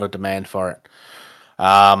be a lot of demand for it.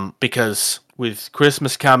 Because with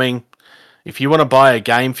Christmas coming, if you want to buy a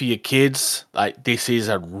game for your kids, this is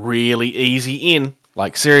a really easy in.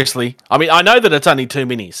 Like, seriously. I mean, I know that it's only 2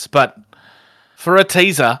 minis, but for a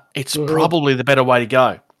teaser, it's probably the better way to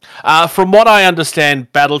go. From what I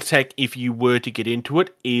understand, BattleTech, if you were to get into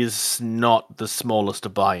it, is not the smallest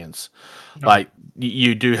of buy-ins. No. Like,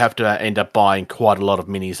 you do have to end up buying quite a lot of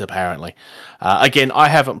minis, apparently. Again, I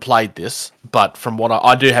haven't played this, but from what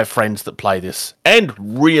I do have friends that play this and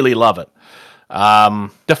really love it.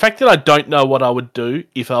 The fact that I don't know what I would do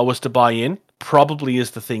if I was to buy in probably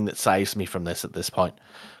is the thing that saves me from this at this point.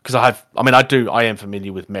 Because I am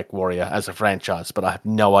familiar with MechWarrior as a franchise, but I have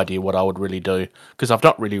no idea what I would really do, because I've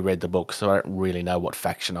not really read the book, so I don't really know what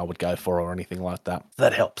faction I would go for or anything like that.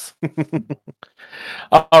 That helps.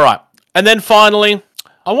 All right. And then finally,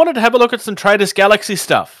 I wanted to have a look at some Traders Galaxy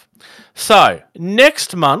stuff. So,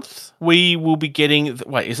 next month, we will be getting...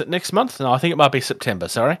 Wait, is it next month? No, I think it might be September,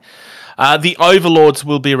 sorry. The Overlords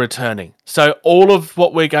will be returning. So, all of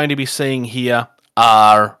what we're going to be seeing here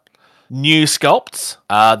are new sculpts.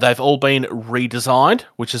 They've all been redesigned,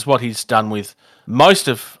 which is what he's done with most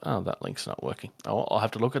of... Oh, that link's not working. Oh, I'll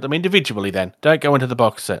have to look at them individually then. Don't go into the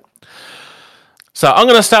box set. So, I'm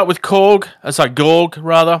going to start with Gorg,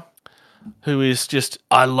 who is just...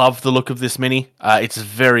 I love the look of this mini. It's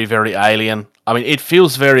very, very alien. I mean, it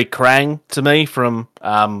feels very Krang to me from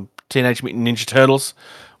Teenage Mutant Ninja Turtles,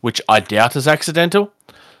 which I doubt is accidental,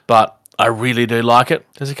 but I really do like it.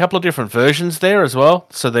 There's a couple of different versions there as well.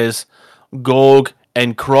 So there's Gorg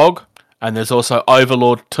and Krog, and there's also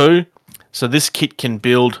Overlord 2. So this kit can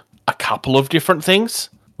build a couple of different things,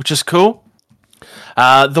 which is cool.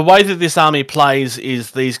 The way that this army plays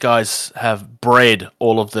is these guys have bred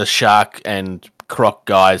all of the Shark and croc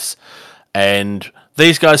guys, and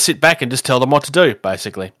these guys sit back and just tell them what to do,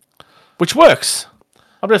 basically, which works.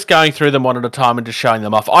 I'm just going through them one at a time and just showing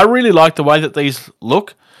them off. I really like the way that these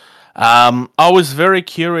look. I was very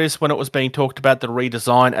curious when it was being talked about the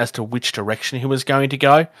redesign as to which direction he was going to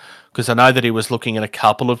go, because I know that he was looking at a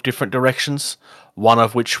couple of different directions, one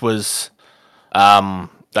of which was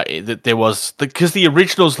that there was because the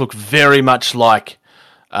originals look very much like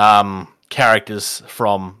characters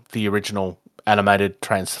from the original animated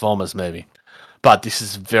Transformers movie, but this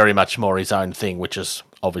is very much more his own thing, which is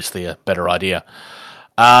obviously a better idea.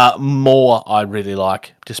 More I really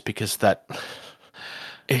like, just because that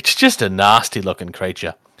it's just a nasty looking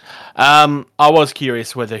creature. I was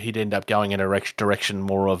curious whether he'd end up going in a direction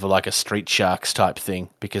more of like a Street Sharks type thing,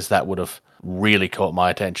 because that would have really caught my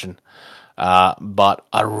attention. But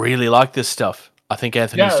I really like this stuff. I think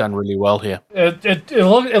Anthony's done really well here. It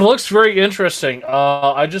looks very interesting.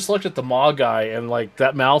 I just looked at the Maw guy, and like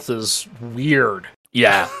that mouth is weird.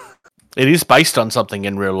 Yeah, it is based on something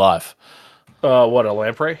in real life. What, a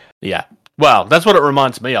lamprey? Yeah. Well, that's what it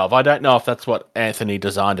reminds me of. I don't know if that's what Anthony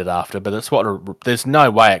designed it after, but that's what. There's no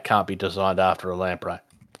way it can't be designed after a lamprey.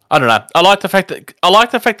 I don't know. I like the fact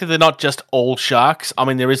that they're not just all sharks. I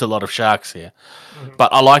mean, there is a lot of sharks here,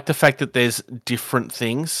 but I like the fact that there's different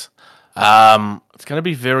things. It's going to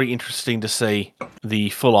be very interesting to see the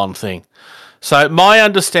full-on thing. So my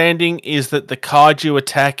understanding is that the kaiju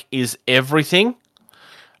attack is everything,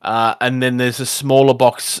 and then there's a smaller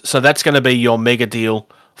box. So that's going to be your mega deal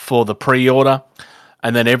for the pre-order,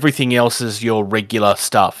 and then everything else is your regular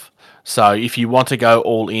stuff. So if you want to go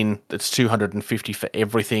all in, it's $250 for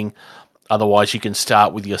everything. Otherwise, you can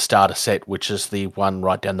start with your starter set, which is the one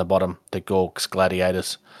right down the bottom, the Gorgs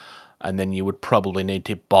Gladiators, and then you would probably need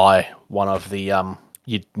to buy one of the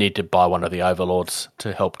Overlords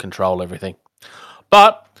to help control everything.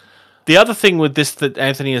 But the other thing with this that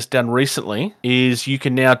Anthony has done recently is you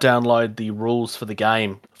can now download the rules for the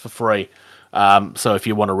game for free. So if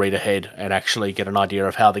you want to read ahead and actually get an idea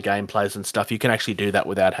of how the game plays and stuff, you can actually do that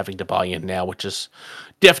without having to buy in now, which is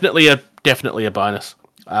definitely a bonus.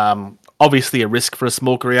 Obviously a risk for a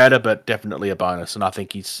small creator, but definitely a bonus. And I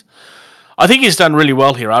think he's done really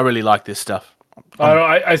well here. I really like this stuff.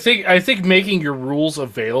 I think making your rules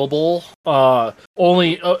available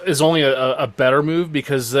is only a better move,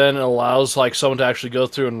 because then it allows like someone to actually go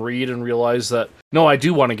through and read and realize that, no, I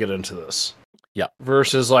do want to get into this. Yeah.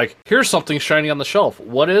 Versus like, here's something shiny on the shelf.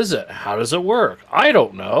 What is it? How does it work? I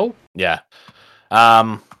don't know. Yeah.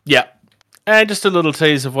 Yeah. And just a little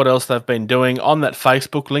tease of what else they've been doing. On that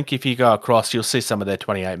Facebook link, if you go across, you'll see some of their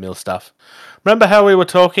 28mm stuff. Remember how we were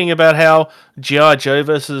talking about how G.I. Joe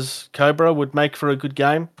versus Cobra would make for a good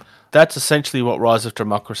game? That's essentially what Rise of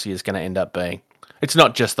Democracy is going to end up being. It's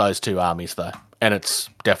not just those two armies, though. And it's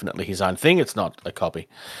definitely his own thing. It's not a copy.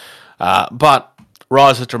 But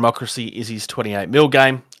Rise of Democracy is his 28mm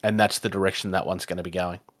game, and that's the direction that one's going to be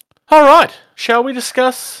going. All right, shall we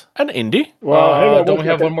discuss an indie? Well, hang on, don't we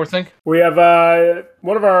have one more thing? We have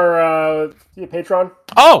one of our Patreon.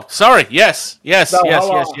 Oh, sorry. Yes.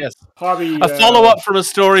 Hobby. A follow-up from a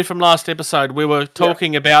story from last episode. We were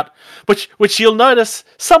talking about, which you'll notice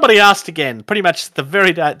somebody asked again, pretty much the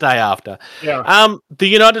very day after. Yeah. The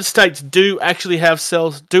United States do actually have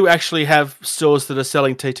stores that are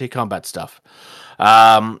selling TT Combat stuff.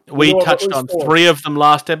 We touched on 3 of them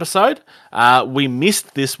last episode. We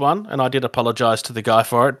missed this one, and I did apologise to the guy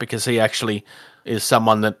for it, because he actually is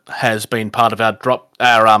someone that has been part of our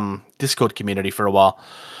Discord community for a while.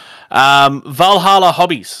 Valhalla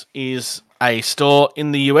Hobbies is a store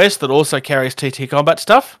in the US that also carries TT Combat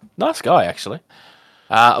stuff. Nice guy, actually.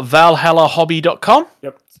 ValhallaHobby.com.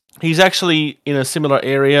 Yep. He's actually in a similar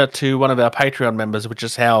area to one of our Patreon members, which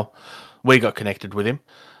is how we got connected with him.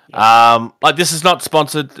 Like, this is not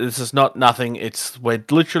sponsored. This is not nothing. We're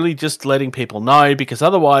literally just letting people know, because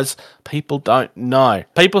otherwise people don't know.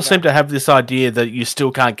 People seem to have this idea that you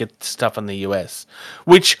still can't get stuff in the US,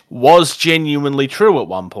 which was genuinely true at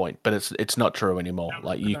one point, but it's not true anymore.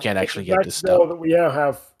 Like, you can actually get this stuff. That we now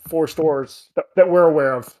have 4 stores that we're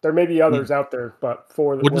aware of. There may be others out there, but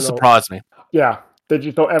 4 that wouldn't surprise me. Yeah. They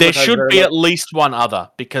just don't there should be much. At least one other,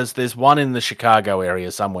 because there's one in the Chicago area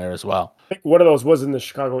somewhere as well. I think one of those was in the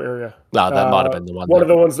Chicago area. No, that might have been the one. One of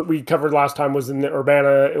the ones that we covered last time was in the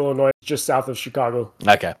Urbana, Illinois, just south of Chicago.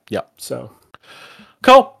 Okay, yep. So,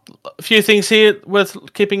 cool. A few things here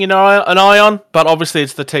worth keeping an eye on, but obviously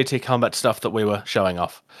it's the TT Combat stuff that we were showing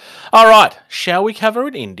off. All right, shall we cover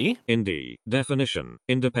an indie? Indie. Definition.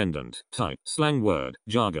 Independent. Type. Slang word.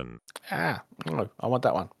 Jargon. Oh, I want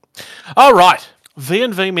that one. All right.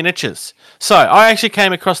 V&V Miniatures. So, I actually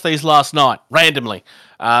came across these last night, randomly,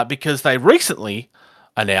 because they recently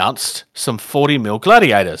announced some 40mm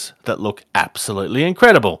Gladiators that look absolutely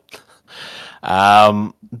incredible.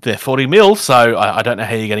 They're 40mm, so I don't know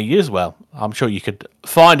how you're going to use well. I'm sure you could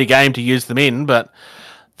find a game to use them in, but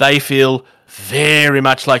they feel very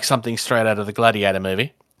much like something straight out of the Gladiator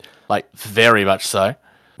movie. Like, very much so.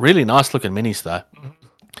 Really nice looking minis, though.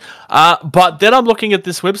 But then I'm looking at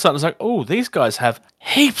this website and it's like, oh, these guys have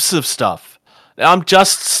heaps of stuff. Now, I'm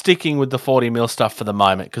just sticking with the 40mm stuff for the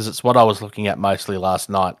moment because it's what I was looking at mostly last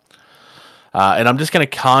night. And I'm just going to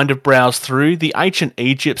kind of browse through. The ancient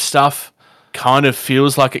Egypt stuff kind of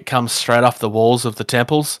feels like it comes straight off the walls of the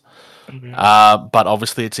temples. But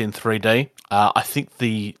obviously it's in 3D. I think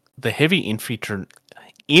the heavy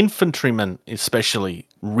infantryman especially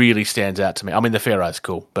really stands out to me. I mean, the Pharaoh's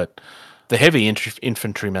cool, but the heavy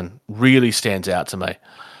infantryman really stands out to me.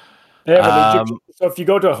 So if you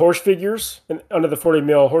go to horse figures, and under the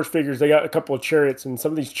 40mm horse figures, they got a couple of chariots, and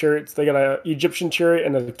some of these chariots, they got an Egyptian chariot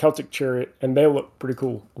and a Celtic chariot, and they look pretty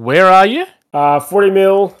cool. Where are you?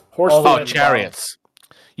 40mm horse figures. Oh, chariots.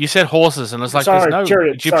 You said horses, and it's like, Sorry, there's no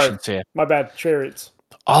chariots, Egyptians sorry. here. My bad, chariots.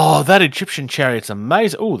 Oh, that Egyptian chariot's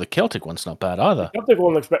amazing. Oh, the Celtic one's not bad either. The Celtic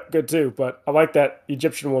one looks good too, but I like that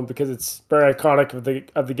Egyptian one because it's very iconic of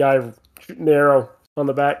the guy shooting the arrow on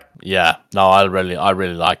the back. Yeah, no, I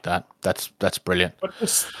really like that. That's brilliant. But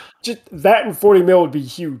just that and 40mm would be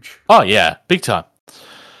huge. Oh yeah, big time.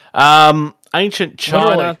 Ancient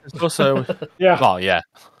China is also Yeah. Oh yeah.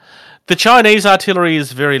 The Chinese artillery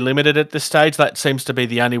is very limited at this stage. That seems to be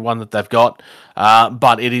the only one that they've got.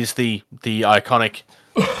 But it is the iconic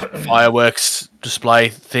fireworks display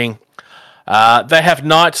thing. They have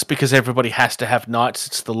knights because everybody has to have knights.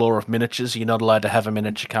 It's the law of miniatures. You're not allowed to have a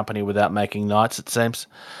miniature company without making knights, it seems.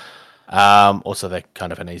 Also, they're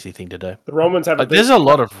kind of an easy thing to do. The Romans have there's a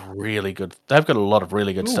lot of really good... They've got a lot of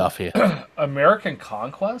really good stuff here. American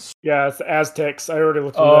Conquest? Yeah, it's the Aztecs. I already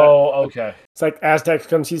looked at that. Oh, okay. It's like Aztecs,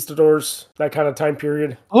 conquistadors, that kind of time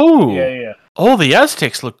period. Oh, Yeah. Oh, the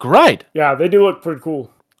Aztecs look great. Yeah, they do look pretty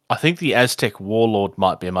cool. I think the Aztec warlord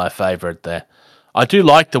might be my favorite there. I do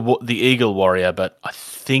like the Eagle Warrior, but I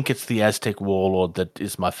think it's the Aztec warlord that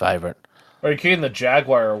is my favorite. Are you kidding? The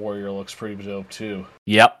Jaguar Warrior looks pretty dope too.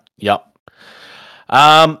 Yep.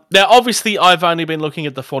 Now, obviously, I've only been looking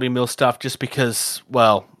at the 40mm stuff just because,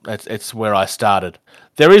 well, it's where I started.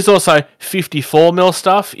 There is also 54mm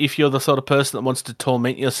stuff if you're the sort of person that wants to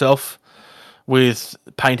torment yourself with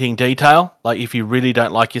painting detail. Like, if you really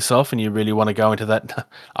don't like yourself and you really want to go into that...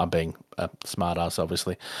 I'm being a smart ass,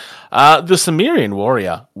 obviously. The Sumerian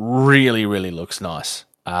Warrior really, really looks nice.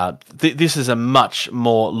 This is a much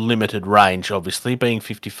more limited range, obviously, being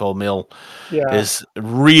 54mm. Yeah. There's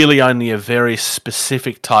really only a very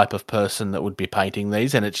specific type of person that would be painting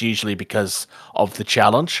these, and it's usually because of the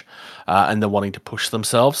challenge and they're wanting to push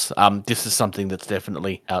themselves. This is something that's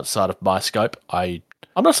definitely outside of my scope.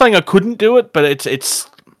 I'm not saying I couldn't do it, but it's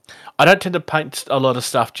I don't tend to paint a lot of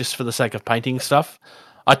stuff just for the sake of painting stuff.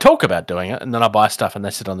 I talk about doing it, and then I buy stuff and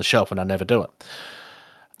they sit on the shelf and I never do it.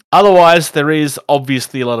 Otherwise, there is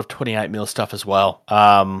obviously a lot of 28mm stuff as well.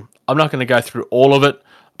 I'm not going to go through all of it,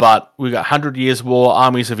 but we've got 100 Years' War,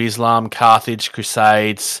 Armies of Islam, Carthage,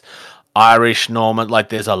 Crusades, Irish, Norman. Like,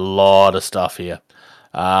 there's a lot of stuff here.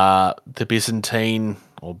 The Byzantine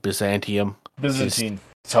or Byzantium. Byzantine.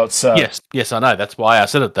 That's how it's said. Yes, I know. That's why I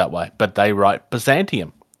said it that way. But they write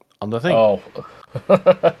Byzantium on the thing. Oh.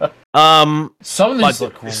 Some of these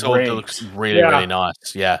look great. This all looks really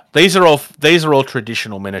nice. Yeah, these are all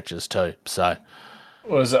traditional miniatures too. So,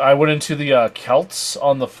 what was it? I went into the Celts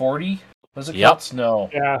on the 40. Was it Celts? No.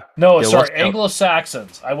 Yeah. No, sorry,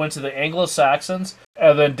 Anglo-Saxons. I went to the Anglo-Saxons,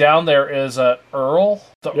 and then down there is a Earl.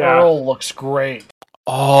 The Earl looks great.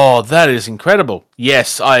 Oh, that is incredible.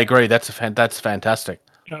 Yes, I agree. That's fantastic.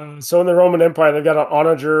 So in the Roman Empire, they've got an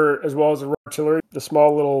onager as well as a artillery, the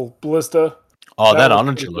small little ballista. Oh, that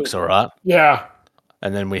onager looks all right. Yeah.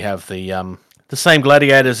 And then we have the same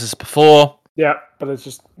gladiators as before. Yeah, but it's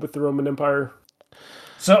just with the Roman Empire.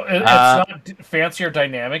 So it's not fancy or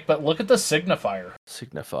dynamic, but look at the signifier.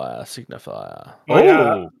 Signifier.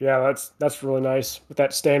 Oh, yeah, that's really nice with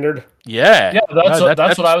that standard. Yeah. Yeah,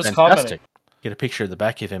 that's what I was commenting. Get a picture of the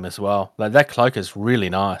back of him as well. Like, that cloak is really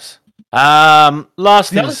nice. The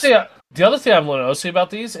other thing I'm noticing about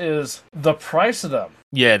these is the price of them.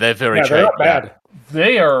 Yeah, they're very cheap. They're not bad.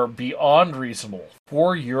 They are beyond reasonable.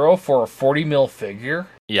 €4 for a 40mm figure.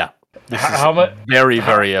 Yeah. How much? Very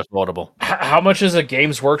affordable. How much is a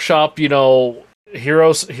Games Workshop, hero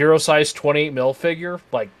size 28mm figure?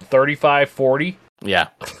 Like 35, 40? Yeah.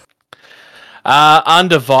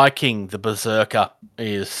 Under Viking, the Berserker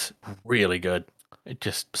is really good. It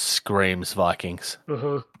just screams Vikings.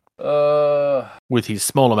 With his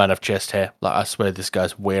small amount of chest hair. Like, I swear this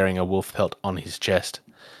guy's wearing a wolf pelt on his chest.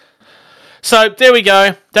 So, there we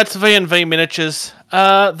go. That's V&V Miniatures.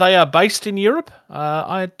 They are based in Europe.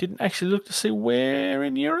 I didn't actually look to see where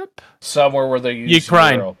in Europe. Somewhere where they use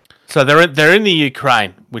Ukraine. Euro. So they're in the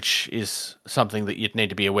Ukraine, which is something that you'd need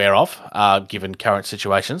to be aware of, given current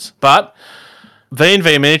situations. But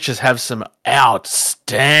V&V Miniatures have some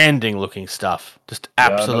outstanding looking stuff. Just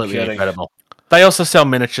absolutely kidding. incredible. They also sell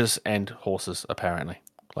miniatures and horses, apparently.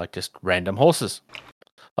 Like just random horses.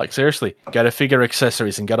 Like seriously, go to Figure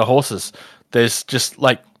Accessories and go to horses. There's just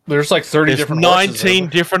like... There's like 30 There's different 19 horses.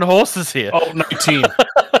 different horses here. Oh, 19.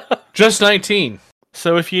 Just 19.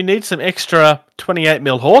 So if you need some extra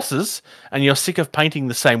 28mm horses and you're sick of painting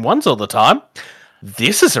the same ones all the time,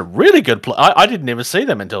 this is a really good I didn't ever see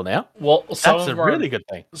them until now. Well, That's a really good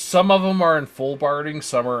thing. Some of them are in full barding,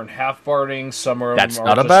 some are in half barding, some are. That's are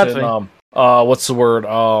not a just bad in, thing. What's the word?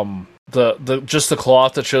 The just the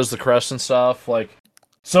cloth that shows the crest and stuff. Like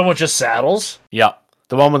some with just saddles. Yeah.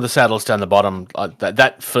 The one with the saddles down the bottom,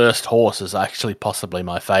 that first horse is actually possibly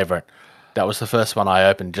my favourite. That was the first one I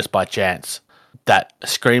opened just by chance. That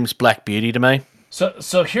screams Black Beauty to me.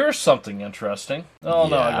 So here's something interesting. Oh,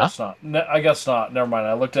 no, I guess not. I guess not. Never mind.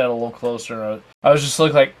 I looked at it a little closer, and I was just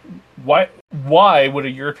looking like, why would a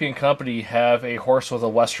European company have a horse with a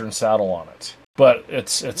Western saddle on it? But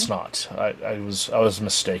it's not. I was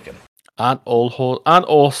mistaken. Aren't all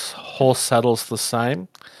horse saddles the same?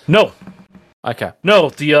 No. Okay. No,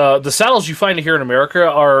 the saddles you find here in America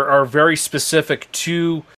are very specific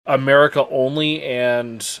to America only,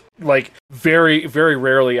 and like very, very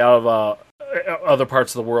rarely out of other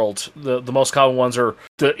parts of the world. The most common ones are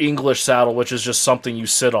the English saddle, which is just something you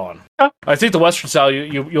sit on. I think the Western saddle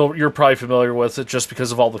you're probably familiar with it just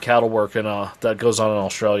because of all the cattle work and that goes on in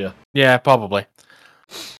Australia. Yeah, probably.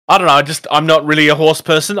 I don't know. I'm not really a horse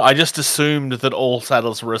person. I just assumed that all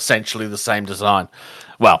saddles were essentially the same design.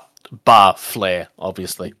 Well, bar flare,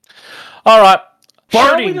 obviously. All right.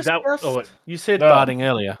 Barding. You said barding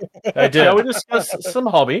earlier. I did. Shall we discuss some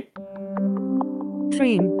hobby?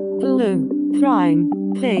 Cream, blue, prime,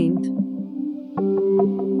 paint.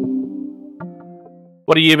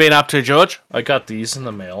 What have you been up to, George? I got these in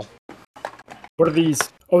the mail. What are these?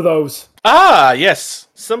 Oh, those. Ah, yes.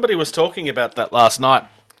 Somebody was talking about that last night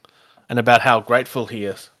and about how grateful he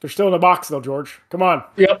is. They're still in the box, though, George. Come on.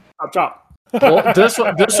 Yep. Chop. Well, this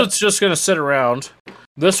one's just gonna sit around.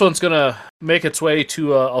 This one's gonna make its way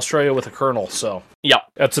to Australia with a kernel. So, Yep.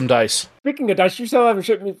 Add some dice. Speaking of dice, you still haven't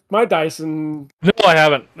shipped me my dice, and No, I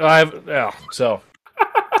haven't. Yeah. So,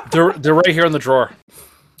 they're right here in the drawer.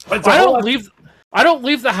 I don't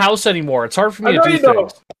leave the house anymore. It's hard for me to do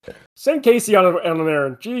things. Send Casey on an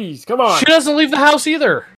errand. Jeez, come on. She doesn't leave the house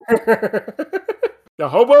either. The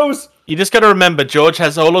hobos? You just got to remember, George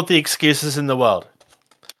has all of the excuses in the world.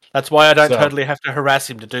 That's why I don't totally have to harass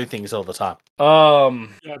him to do things all the time.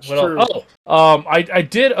 That's true. I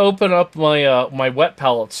did open up my my wet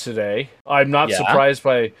pellets today. I'm not surprised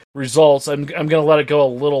by results. I'm gonna let it go a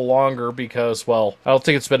little longer because, well, I don't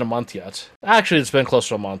think it's been a month yet. Actually, it's been close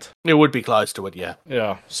to a month. It would be close to it, yeah.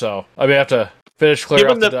 Yeah, so I may have to finish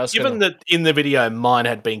clearing out the desk. Given that in the video, mine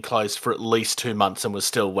had been closed for at least 2 months and was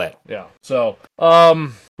still wet. Yeah. So,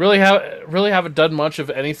 really haven't done much of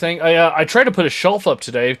anything. I tried to put a shelf up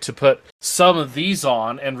today to put some of these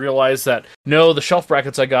on and realized that no, the shelf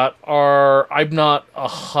brackets I got I'm not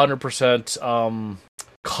 100%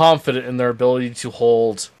 confident in their ability to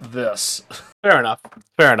hold this. Fair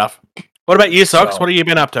enough. What about you, Socks? What have you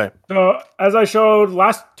been up to? So, as I showed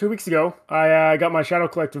 2 weeks ago, I got my Shadow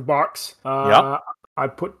Collective box. I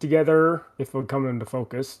put together, if it would come into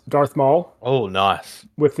focus, Darth Maul. Oh, nice.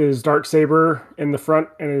 With his dark saber in the front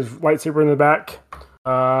and his lightsaber in the back.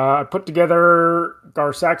 I put together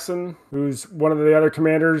Gar Saxon, who's one of the other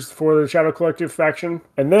commanders for the Shadow Collective faction.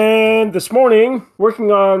 And then this morning,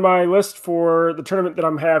 working on my list for the tournament that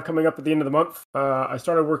I'm coming up at the end of the month, I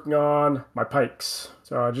started working on my pikes.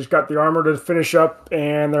 So I just got the armor to finish up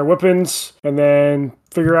and their weapons, and then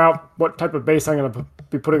figure out what type of base I'm going to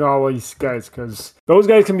be putting on all these guys, because those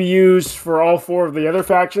guys can be used for all 4 of the other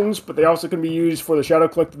factions, but they also can be used for the Shadow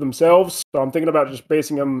Collective themselves. So I'm thinking about just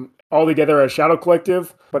basing them all together as Shadow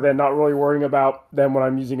Collective, but then not really worrying about them when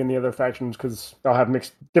I'm using in the other factions, because I'll have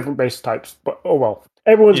mixed different base types. But oh well.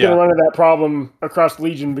 Everyone's going to run into that problem across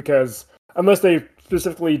Legion, because unless they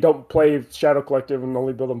specifically don't play Shadow Collective and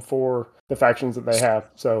only build them for the factions that they have.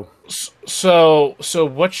 So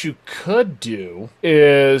what you could do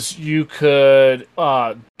is you could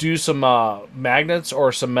do some magnets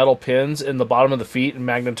or some metal pins in the bottom of the feet and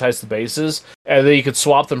magnetize the bases, and then you could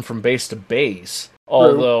swap them from base to base.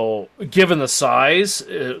 Although, given the size,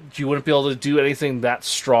 you wouldn't be able to do anything that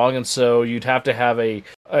strong, and so you'd have to have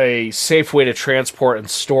a safe way to transport and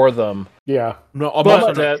store them. Yeah. No, I'm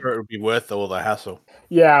not sure it would be worth all the hassle.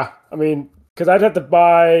 Yeah, I mean, because I'd have to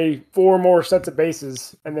buy 4 more sets of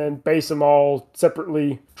bases and then base them all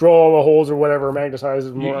separately, drill all the holes or whatever, magnetize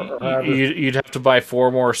them. You'd have to buy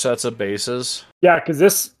 4 more sets of bases. Yeah, because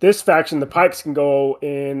this faction, the pikes can go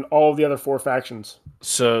in all of the other 4 factions.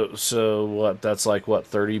 So what? That's like what,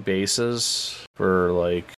 30 bases for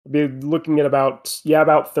like? I'd be looking at about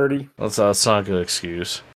 30. That's not a good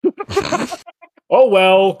excuse. Oh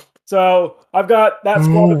well. So I've got that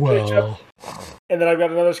squad of paint up, and then I've got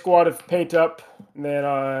another squad of paint up, and then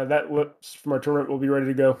that looks from our tournament will be ready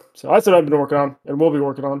to go. So that's what I've been working on, and we'll be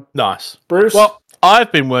working on. Nice, Bruce. Well,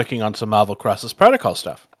 I've been working on some Marvel Crisis Protocol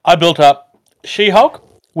stuff. I built up She-Hulk,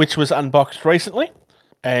 which was unboxed recently,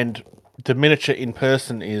 and the miniature in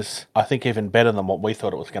person is, I think, even better than what we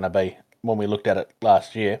thought it was going to be when we looked at it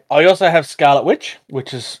last year. I also have Scarlet Witch,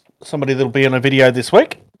 which is somebody that'll be in a video this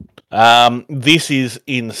week. This is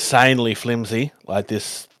insanely flimsy, like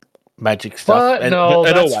this magic stuff. But no,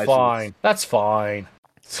 that's fine. That's fine.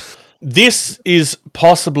 This is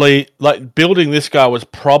possibly, like, building this guy was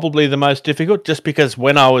probably the most difficult, just because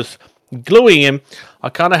when I was gluing him, I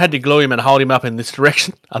kind of had to glue him and hold him up in this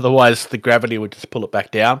direction. Otherwise, the gravity would just pull it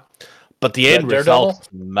back down. But the end result is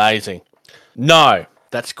amazing. No,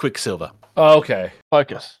 that's Quicksilver. Oh, okay.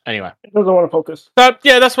 Focus. Anyway. It doesn't want to focus. So,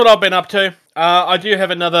 yeah, that's what I've been up to. I do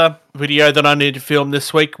have another video that I need to film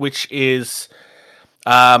this week, which is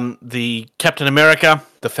the Captain America,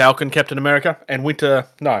 the Falcon Captain America, and War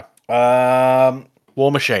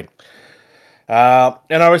Machine. And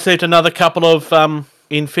I received another couple of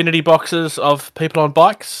Infinity boxes of people on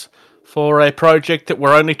bikes for a project that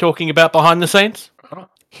we're only talking about behind the scenes.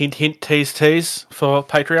 Hint, hint, tease, tease for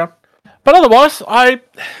Patreon. But otherwise, I've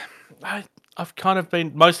kind of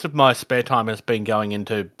been, most of my spare time has been going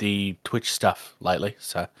into the Twitch stuff lately.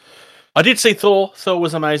 So I did see Thor. Thor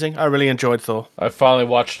was amazing. I really enjoyed Thor. I finally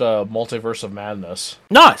watched Multiverse of Madness.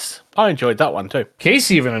 Nice. I enjoyed that one too.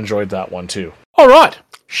 Casey even enjoyed that one too. All right.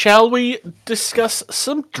 Shall we discuss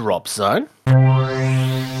some Drop Zone?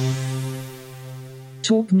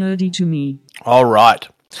 Talk nerdy to me. All right.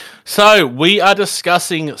 So, we are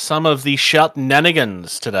discussing some of the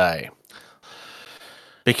shenanigans today.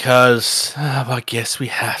 Because, I guess we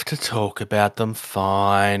have to talk about them,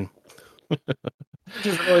 fine.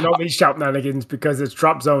 Just really don't need shenanigans because it's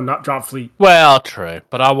Drop Zone, not Drop Fleet. Well, true.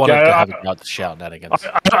 But I wanted to have about the shenanigans.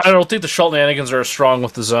 I don't think the shenanigans are as strong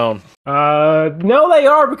with the zone. No, they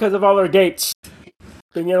are because of all their gates.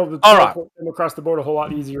 Being able to teleport them across the board a whole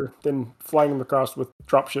lot easier than flying them across with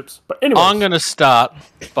drop ships. But anyway, I'm going to start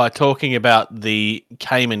by talking about the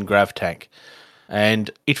Cayman Grav Tank.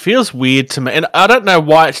 And it feels weird to me. And I don't know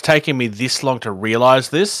why it's taken me this long to realise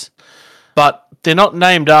this. But they're not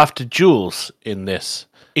named after Jules in this.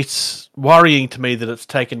 It's worrying to me that it's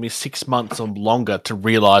taken me 6 months or longer to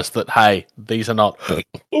realise that, hey, these are not...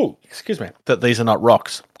 oh, excuse me. That these are not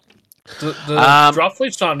rocks. The drop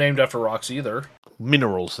fleet's not named after rocks either.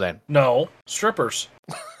 Minerals, then. No, strippers.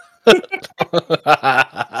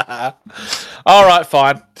 All right,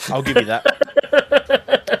 fine. I'll give you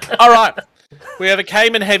that. All right. We have a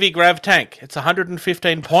Cayman Heavy Grav Tank. It's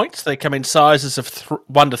 115 points. They come in sizes of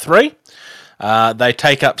 1 to 3. They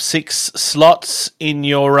take up 6 slots in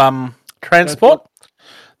your transport.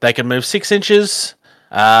 They can move 6 inches.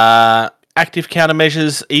 Active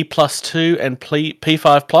countermeasures E+2 and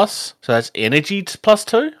P5+. So that's energy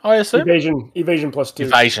 +2, I assume? Evasion +2.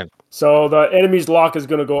 Evasion. So the enemy's lock is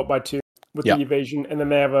going to go up by 2 with the evasion, and then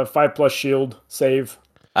they have a 5+ shield save.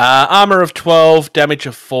 Armor of 12, damage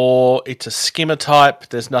of 4. It's a skimmer type.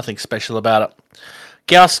 There's nothing special about it.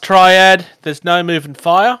 Gauss Triad. There's no move and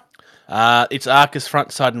fire. Its arc is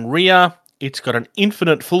front, side, and rear. It's got an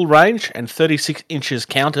infinite full range and 36 inches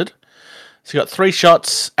counted. It's got 3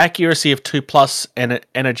 shots, accuracy of 2+, and an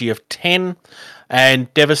energy of 10,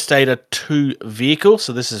 and Devastator 2 vehicle.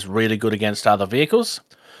 So this is really good against other vehicles.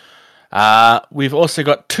 We've also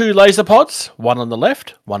got 2 laser pods, one on the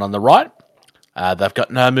left, one on the right. They've got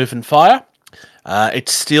no move and fire.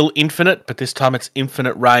 It's still infinite, but this time it's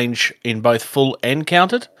infinite range in both full and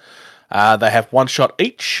counted. They have 1 shot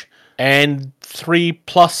each, and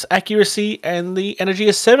 3+ accuracy, and the energy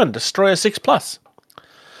is 7. Destroyer 6+.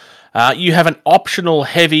 You have an optional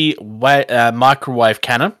heavy microwave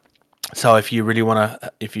cannon. So if you really want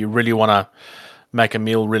to make a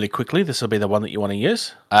meal really quickly, this will be the one that you want to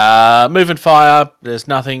use. Move and fire. There's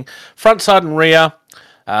nothing. Front, side, and rear.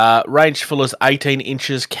 Range full is 18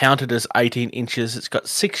 inches, counted as 18 inches. It's got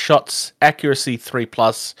 6 shots, accuracy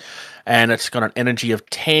 3+, and it's got an energy of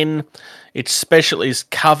 10. Its special is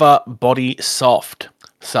cover body soft,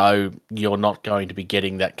 so you're not going to be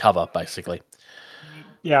getting that cover, basically.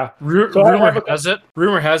 Yeah. Rumor has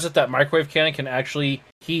it that microwave cannon can actually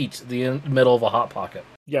heat the middle of a hot pocket.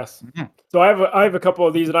 Yes. Mm-hmm. So I have a couple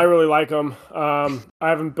of these and I really like them. I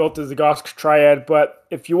haven't built the Zagosc Triad, but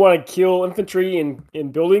if you want to kill infantry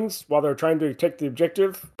in buildings while they're trying to take the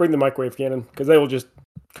objective, bring the microwave cannon because they will just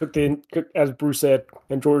cook, as Bruce said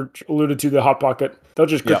and George alluded to, the hot pocket. They'll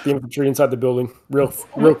just cook the infantry inside the building real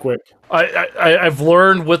quick. I've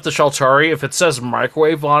learned with the Shaltari, if it says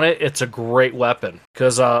microwave on it, it's a great weapon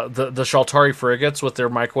because the Shaltari frigates with their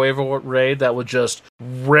microwave raid that would just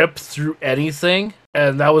rip through anything,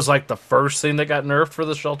 and that was like the first thing that got nerfed for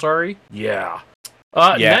the Shaltari. Yeah.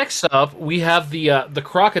 Next up, we have the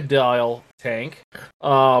Crocodile tank.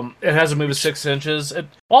 It has a move of 6 inches.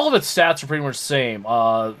 All of its stats are pretty much the same.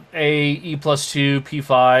 E plus 2,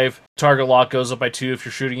 P5. Target lock goes up by 2 if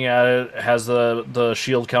you're shooting at it. It has the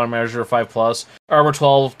shield countermeasure of 5+. Armor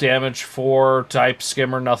 12, damage 4, type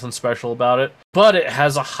skimmer, nothing special about it. But it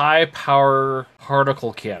has a high power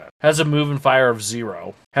particle cannon. Has a move and fire of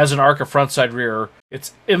 0. Has an arc of front, side, rear.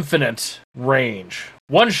 It's infinite range.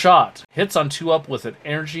 One shot. Hits on 2 up with an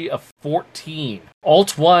energy of 14.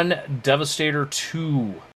 Alt 1, Devastator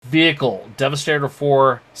 2. Vehicle, Devastator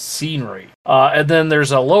 4, Scenery. And then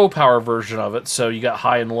there's a low power version of it, so you got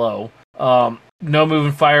high and low. No move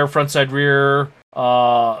and fire, front, side, rear.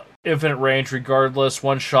 Infinite range regardless.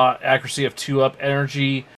 One shot, accuracy of 2 up,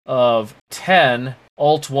 energy of 10.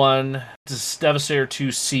 Alt 1, Devastator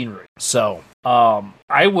 2, Scenery. So,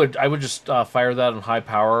 I would just fire that on high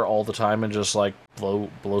power all the time and just like blow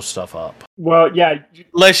stuff up. Well, yeah.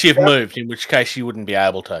 Unless you've moved, in which case you wouldn't be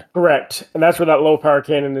able to. Correct. And that's where that low power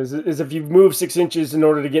cannon is if you've moved 6 inches in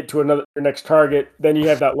order to get to your next target, then you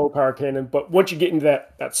have that low power cannon. But once you get into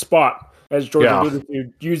that spot, as George alluded to,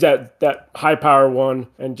 use that high power one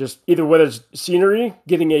and just either whether it's Scenery,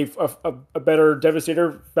 getting a better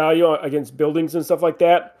Devastator value against buildings and stuff like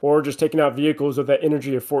that, or just taking out vehicles with that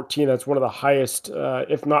energy of 14. That's one of the highest,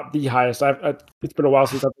 if not the highest. It's been a while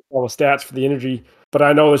since I've looked at all the stats for the energy, but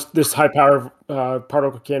I know this high power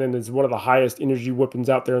particle cannon is one of the highest energy weapons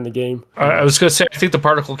out there in the game. I was going to say, I think the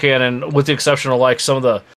particle cannon, with the exception of like some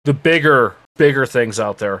of the bigger things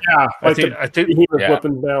out there. Yeah, I think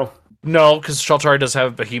weapons now. No, because Shaltari doesn't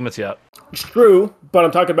have Behemoth yet. It's true, but I'm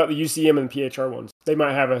talking about the UCM and PHR ones. They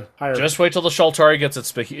might have a higher... Just wait till the Shaltari gets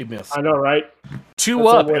its Behemoth. I know, right? 2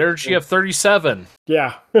 up, energy of 37.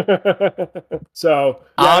 Yeah. So...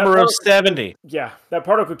 Armor of 70. Yeah, that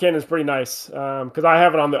particle cannon is pretty nice, because I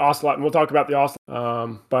have it on the Ocelot, and we'll talk about the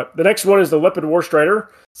Ocelot. But the next one is the Leopard Warstrider.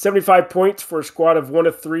 75 points for a squad of 1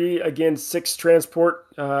 to 3 against 6 transport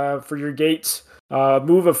for your gates.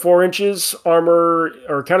 Move of 4 inches, armor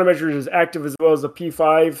or countermeasure is active as well as a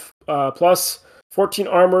P5 plus, 14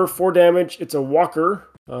 armor, 4 damage. It's a walker.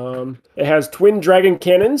 It has twin dragon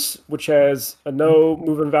cannons, which has a no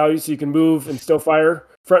movement value, so you can move and still fire.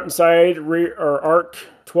 Front and side, rear or arc,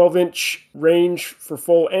 12-inch range for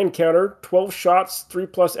full and counter, 12 shots,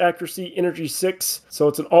 3+ accuracy, energy 6. So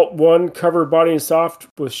it's an Alt 1, cover body and soft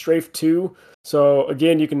with strafe 2. So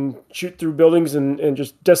again, you can shoot through buildings and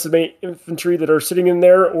just decimate infantry that are sitting in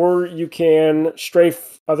there, or you can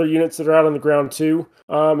strafe other units that are out on the ground too.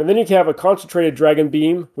 And then you can have a concentrated dragon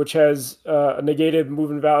beam, which has a negated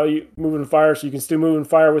move and fire, so you can still move and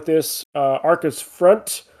fire with this. Arc is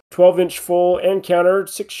front, 12-inch full and counter,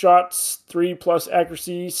 6 shots, 3+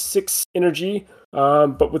 accuracy, 6 energy.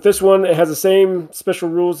 But with this one, it has the same special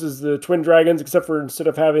rules as the Twin Dragons, except for instead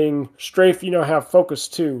of having strafe, you now have focus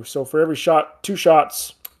too. So for every shot, 2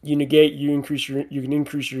 shots, you negate, you can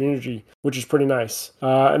increase your energy, which is pretty nice.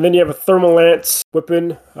 And then you have a Thermal Lance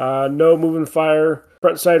weapon, no move and fire,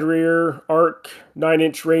 front, side, rear, arc,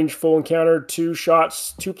 9-inch range, full encounter, 2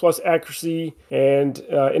 shots, 2+ accuracy, and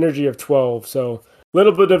energy of 12. So a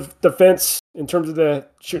little bit of defense in terms of the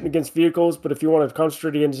shooting against vehicles, but if you want to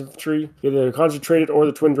concentrate against infantry, either concentrate it or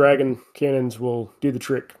the Twin Dragon cannons will do the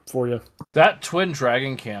trick for you. That Twin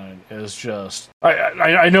Dragon cannon is just...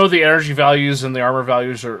 I know the energy values and the armor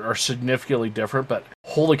values are significantly different, but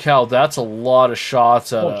holy cow, that's a lot of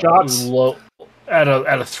shots at a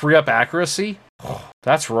 3-up accuracy.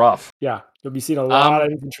 That's rough. Yeah, you'll be seeing a lot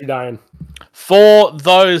of infantry dying. For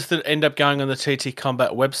those that end up going on the TT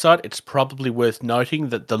Combat website, it's probably worth noting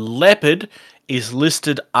that the Leopard is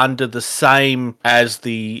listed under the same as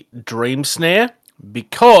the Dream Snare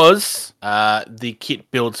because the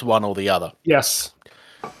kit builds one or the other. Yes.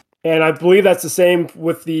 And I believe that's the same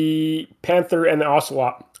with the Panther and the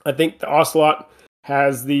Ocelot. I think the Ocelot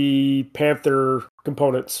has the Panther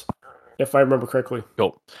components, if I remember correctly.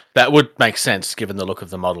 Cool. That would make sense given the look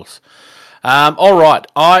of the models. All right,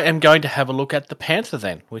 I am going to have a look at the Panther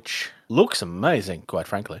then, which looks amazing, quite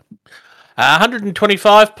frankly.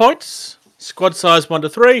 125 points, squad size 1 to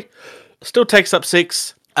 3, still takes up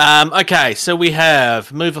 6. Okay, so we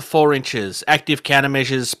have move of 4 inches, active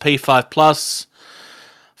countermeasures P5 plus,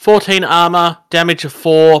 14 armor, damage of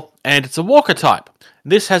 4, and it's a walker type.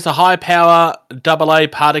 This has a high power AA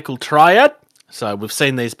particle triad, so we've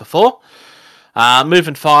seen these before. Move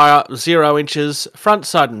and fire 0 inches, front,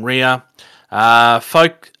 side, and rear.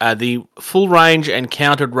 The full range and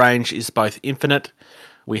countered range is both infinite.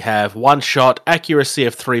 We have 1 shot, accuracy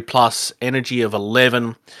of 3+, energy of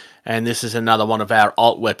 11, and this is another one of our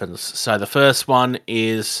alt weapons. So the first one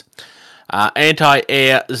is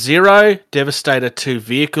anti-air 0, Devastator 2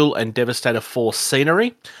 vehicle, and Devastator 4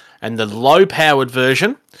 scenery. And the low-powered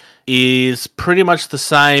version is pretty much the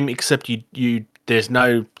same, except you there's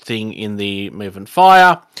no thing in the move and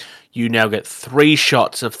fire. You now get 3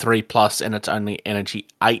 shots of 3+, and it's only energy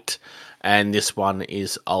 8. And this one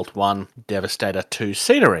is Alt 1, Devastator 2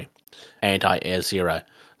 scenery, anti-air 0.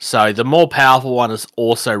 So the more powerful one is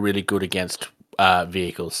also really good against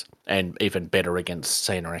vehicles, and even better against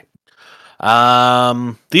scenery.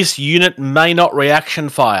 This unit may not reaction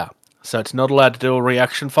fire, so it's not allowed to do a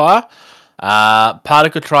reaction fire.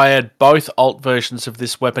 Particle Triad, both alt versions of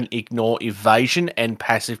this weapon ignore evasion and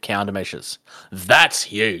passive countermeasures. That's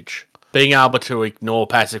huge. Being able to ignore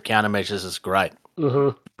passive countermeasures is great.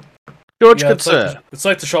 Mm-hmm. George, Yeah, good sir. it's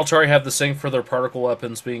like the Shaltari have this thing for their particle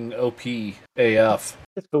weapons being OP AF.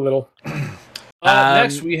 Just a little.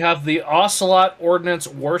 Next, we have the Ocelot Ordnance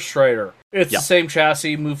Warstrider. It's the same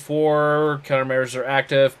chassis, move 4, countermeasures are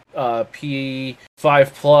active,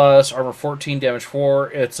 P5+, armor 14, damage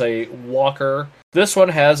 4. It's a walker. This one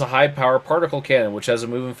has a high power particle cannon, which has a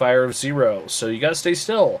move and fire of 0, so you gotta stay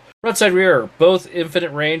still. Front side rear, both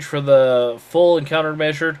infinite range for the full and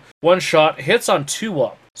countermeasured. 1 shot, hits on 2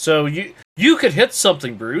 up. So you could hit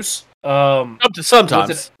something, Bruce. Up to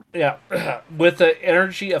sometimes. With the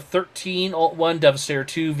energy of 13, Alt 1, Devastator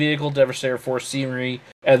 2 vehicle, Devastator 4 scenery,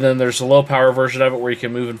 and then there's a low power version of it where you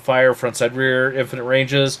can move and fire, front side rear, infinite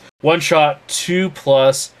ranges. 1 shot,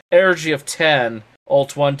 2+, energy of 10,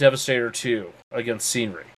 Alt 1, Devastator 2 against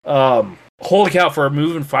scenery. Holy cow, for a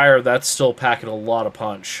move and fire, that's still packing a lot of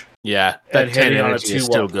punch. Yeah, that 10 energy is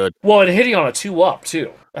still good. Well, and hitting on a 2-up,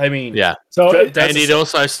 too. I mean... Yeah. So and it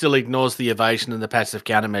also still ignores the evasion and the passive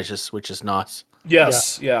countermeasures, which is nice.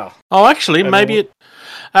 Yes, yeah. Oh, actually, there may be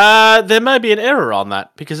an error on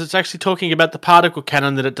that, because it's actually talking about the particle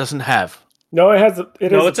cannon that it doesn't have. No,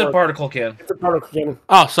 it's a particle cannon. It's a particle cannon.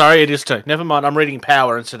 Oh, sorry, it is too. Never mind, I'm reading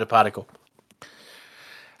power instead of particle.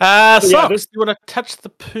 You want to touch the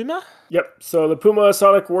Puma? Yep, so the Puma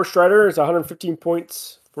Sonic Warstrider is 115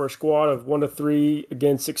 points for a squad of 1 to 3,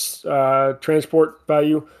 again 6 transport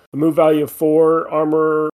value, a move value of 4,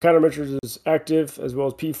 armor countermeasures is active, as well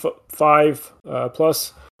as P5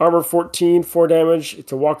 plus, armor 14, 4 damage.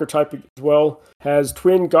 It's a walker type as well. Has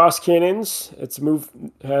twin Gauss cannons. Its move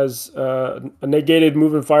has a negated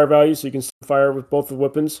move and fire value, so you can fire with both the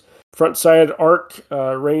weapons. Front side arc,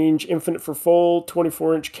 range infinite for full,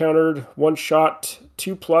 24-inch countered, 1 shot,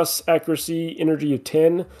 2+ accuracy, energy of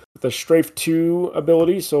 10, with a strafe 2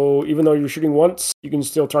 ability. So even though you're shooting once, you can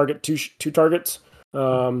still target two targets,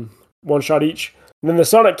 1 shot each. And then the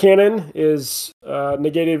Sonic Cannon is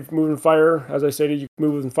negative move and fire. As I stated, you can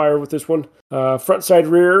move and fire with this one. Front side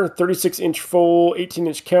rear, 36-inch full,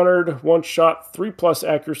 18-inch countered, 1 shot, 3+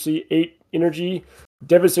 accuracy, 8 energy.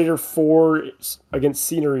 Devastator 4 against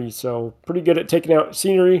scenery, so pretty good at taking out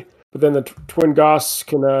scenery. But then the twin Gauss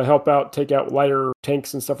can help out, take out lighter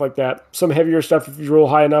tanks and stuff like that. Some heavier stuff if you roll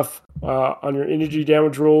high enough on your energy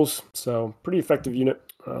damage rolls. So pretty effective unit.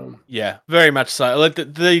 Yeah, very much so. Like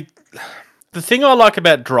the thing I like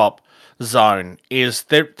about Drop Zone is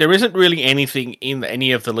there isn't really anything in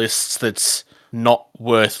any of the lists that's not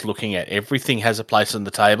worth looking at. Everything has a place on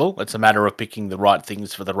the table. It's a matter of picking the right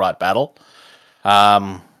things for the right battle.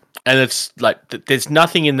 And it's like there's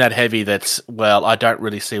nothing in that heavy that's, well, I don't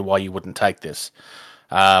really see why you wouldn't take this.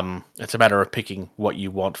 It's a matter of picking what you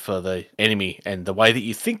want for the enemy and the way that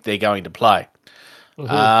you think they're going to play.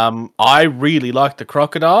 I really liked the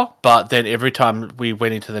crocodile, but then every time we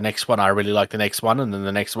went into the next one, I really liked the next one, and then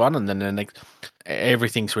the next one, and then the next.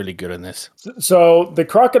 Everything's really good in this. So the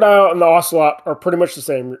crocodile and the ocelot are pretty much the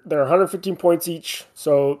same. They're 115 points each,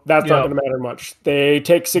 so that's not going to matter much. They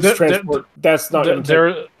take 6 transport. That's not going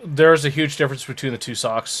to. There's a huge difference between the two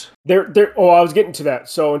socks. I was getting to that.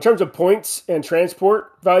 So in terms of points and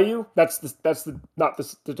transport value, that's the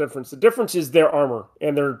difference. The difference is their armor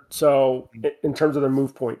and in terms of their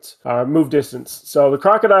move points, move distance. So the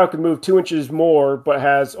crocodile can move 2 inches more, but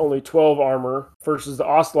has only 12 armor, versus the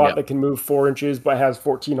ocelot that can move 4 inches but has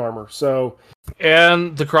 14 armor. So,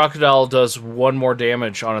 and the crocodile does 1 more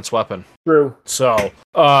damage on its weapon. True. So,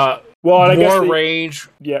 I guess range.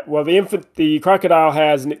 Yeah, well, the crocodile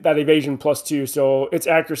has that evasion +2, so its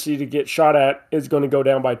accuracy to get shot at is going to go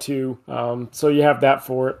down by 2. So you have that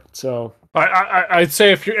for it. So I'd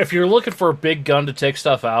say if you're looking for a big gun to take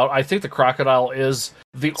stuff out, I think the crocodile is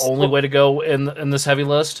the only way to go in this heavy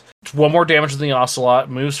list. It's 1 more damage than the ocelot,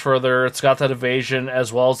 moves further. It's got that evasion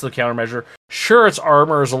as well as the countermeasure. Sure, its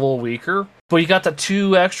armor is a little weaker, but you got that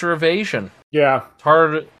 2 extra evasion. Yeah, it's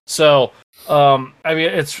hard. So, I mean,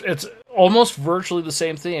 it's almost virtually the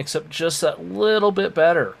same thing, except just that little bit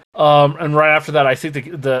better. And right after that, I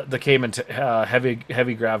think the Cayman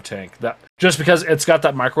heavy grav tank, that just because it's got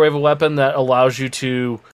that microwave weapon that allows you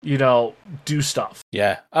to do stuff.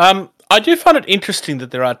 Yeah. I do find it interesting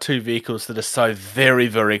that there are 2 vehicles that are so very,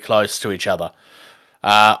 very close to each other.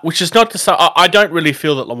 Which is not to say I don't really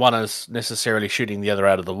feel that one is necessarily shooting the other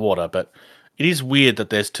out of the water, but it is weird that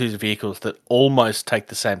there's 2 vehicles that almost take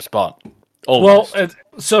the same spot. Almost. Well,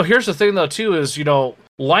 so here's the thing, though, too, is,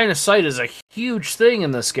 line of sight is a huge thing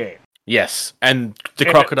in this game. Yes, and the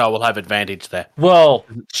crocodile will have advantage there. Well,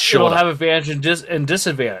 it'll have advantage and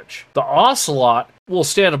disadvantage. The ocelot will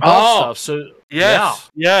stand above stuff, so... Yes.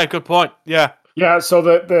 Yeah, good point. Yeah. Yeah, so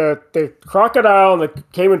the crocodile and the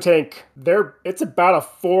Cayman tank, it's about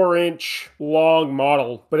a 4-inch long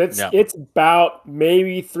model, but it's about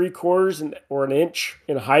maybe 3/4 or an inch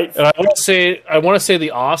in height. And I want to say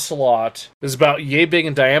the ocelot is about yay big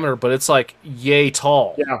in diameter, but it's like yay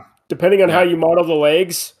tall. Yeah, depending on how you model the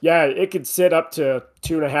legs, it could sit up to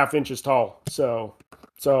 2.5 inches tall. So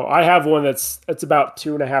I have one that's about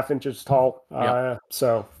 2.5 inches tall.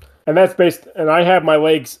 And that's and I have my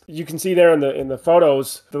legs, you can see there in the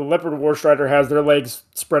photos, the Leopard Warstrider has their legs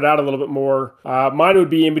spread out a little bit more. Mine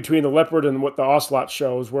would be in between the Leopard and what the Ocelot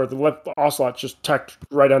shows, where the Ocelot just tucked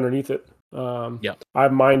right underneath it. I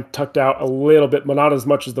have mine tucked out a little bit, but not as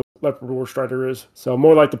much as the Leopard Warstrider is. So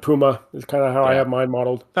more like the Puma is kind of how I have mine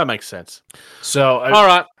modeled. That makes sense. So, all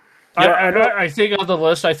right. I think on the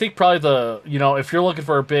list, I think probably if you're looking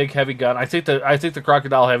for a big heavy gun, I think the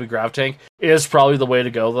Crocodile heavy grav tank is probably the way to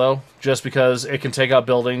go, though, just because it can take out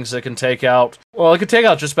buildings, it can take out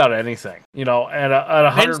just about anything, at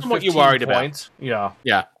 115 what you're worried points. About.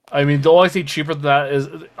 Yeah. I mean, the only thing cheaper than that is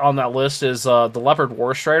on that list is the Leopard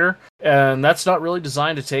Warstrider, and that's not really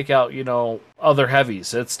designed to take out other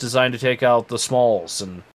heavies. It's designed to take out the smalls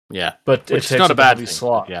and. Yeah, but it's not a bad heavy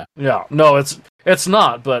slot. Yeah, no, it's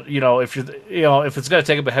not. But if if it's going to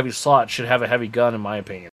take up a heavy slot, it should have a heavy gun, in my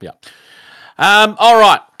opinion. Yeah. All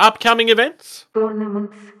right. Upcoming events.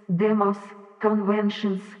 Tournaments, demos,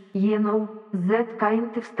 conventions, that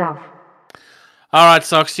kind of stuff. All right,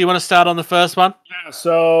 Sox, do you want to start on the first one? Yeah,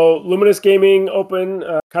 so Luminous Gaming Open,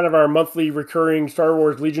 kind of our monthly recurring Star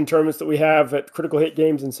Wars Legion tournaments that we have at Critical Hit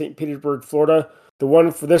Games in St. Petersburg, Florida. The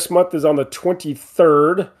one for this month is on the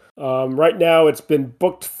 23rd. Right now it's been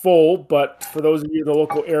booked full, but for those of you in the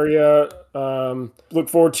local area, look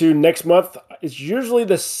forward to next month. It's usually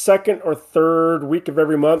the 2nd or 3rd week of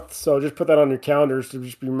every month, so just put that on your calendars to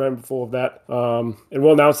just be mindful of that. And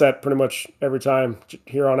we'll announce that pretty much every time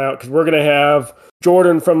here on out, because we're going to have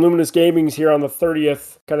Jordan from Luminous Gaming's here on the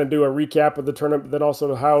 30th, kind of do a recap of the tournament, but then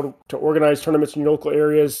also how to organize tournaments in your local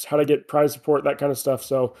areas, how to get prize support, that kind of stuff.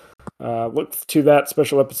 So look to that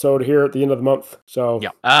special episode here at the end of the month. So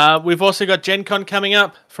we've also got Gen Con coming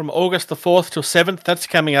up from August the 4th till 7th. That's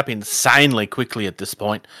coming up insanely quickly at this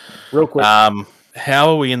point. Real quick. How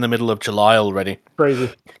are we in the middle of July already?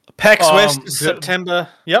 Crazy. PAX West, September.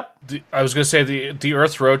 Yep. I was going to say the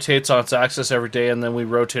Earth rotates on its axis every day, and then we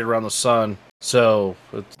rotate around the sun. So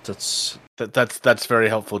that's very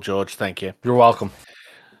helpful, George. Thank you. You're welcome.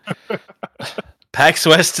 PAX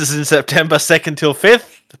West is in September 2nd till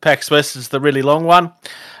 5th. The PAX West is the really long one.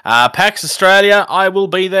 PAX Australia, I will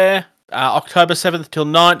be there October 7th till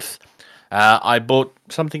 9th. I bought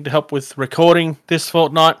something to help with recording this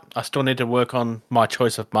fortnight. I still need to work on my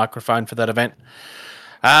choice of microphone for that event.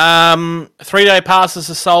 3-day passes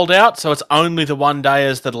are sold out, so it's only the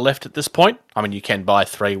 1-dayers that are left at this point. I mean, you can buy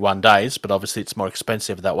 3 1-days, but obviously it's more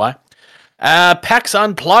expensive that way. PAX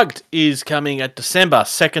Unplugged is coming at December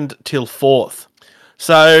 2nd till 4th.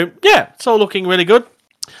 So, yeah, it's all looking really good.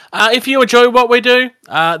 If you enjoy what we do,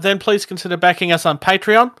 then please consider backing us on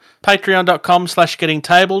Patreon.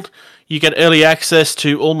 Patreon.com/gettingtabled. You get early access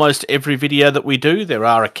to almost every video that we do. There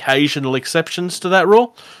are occasional exceptions to that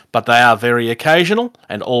rule, but they are very occasional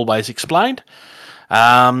and always explained.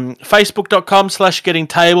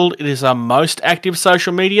 Facebook.com/gettingtabled. It is our most active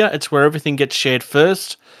social media. It's where everything gets shared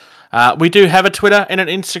first. We do have a Twitter and an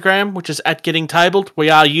Instagram, which is @gettingtabled. We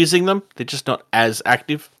are using them. They're just not as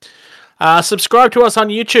active. Subscribe to us on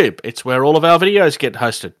YouTube. It's where all of our videos get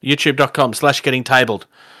hosted. YouTube.com/gettingtabled.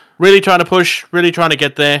 Really trying to push, really trying to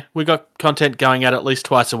get there. We've got content going out at least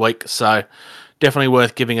twice a week, so definitely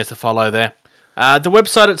worth giving us a follow there. The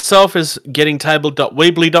website itself is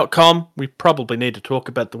gettingtabled.weebly.com. We probably need to talk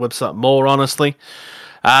about the website more, honestly.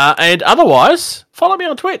 And otherwise, follow me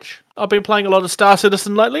on Twitch. I've been playing a lot of Star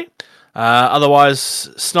Citizen lately.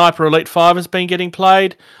 Otherwise, Sniper Elite 5 has been getting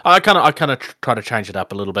played. I kind of try to change it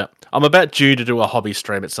up a little bit. I'm about due to do a hobby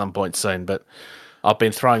stream at some point soon, but I've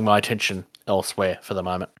been throwing my attention elsewhere for the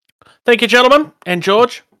moment. Thank you, gentlemen, and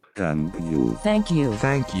George. Thank you. Thank you.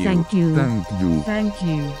 Thank you. Thank you. Thank you. Thank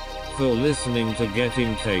you. For listening to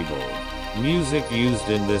Getting Tabled. Music used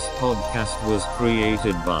in this podcast was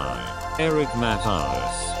created by Eric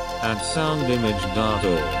Matthaus at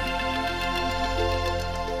soundimage.org.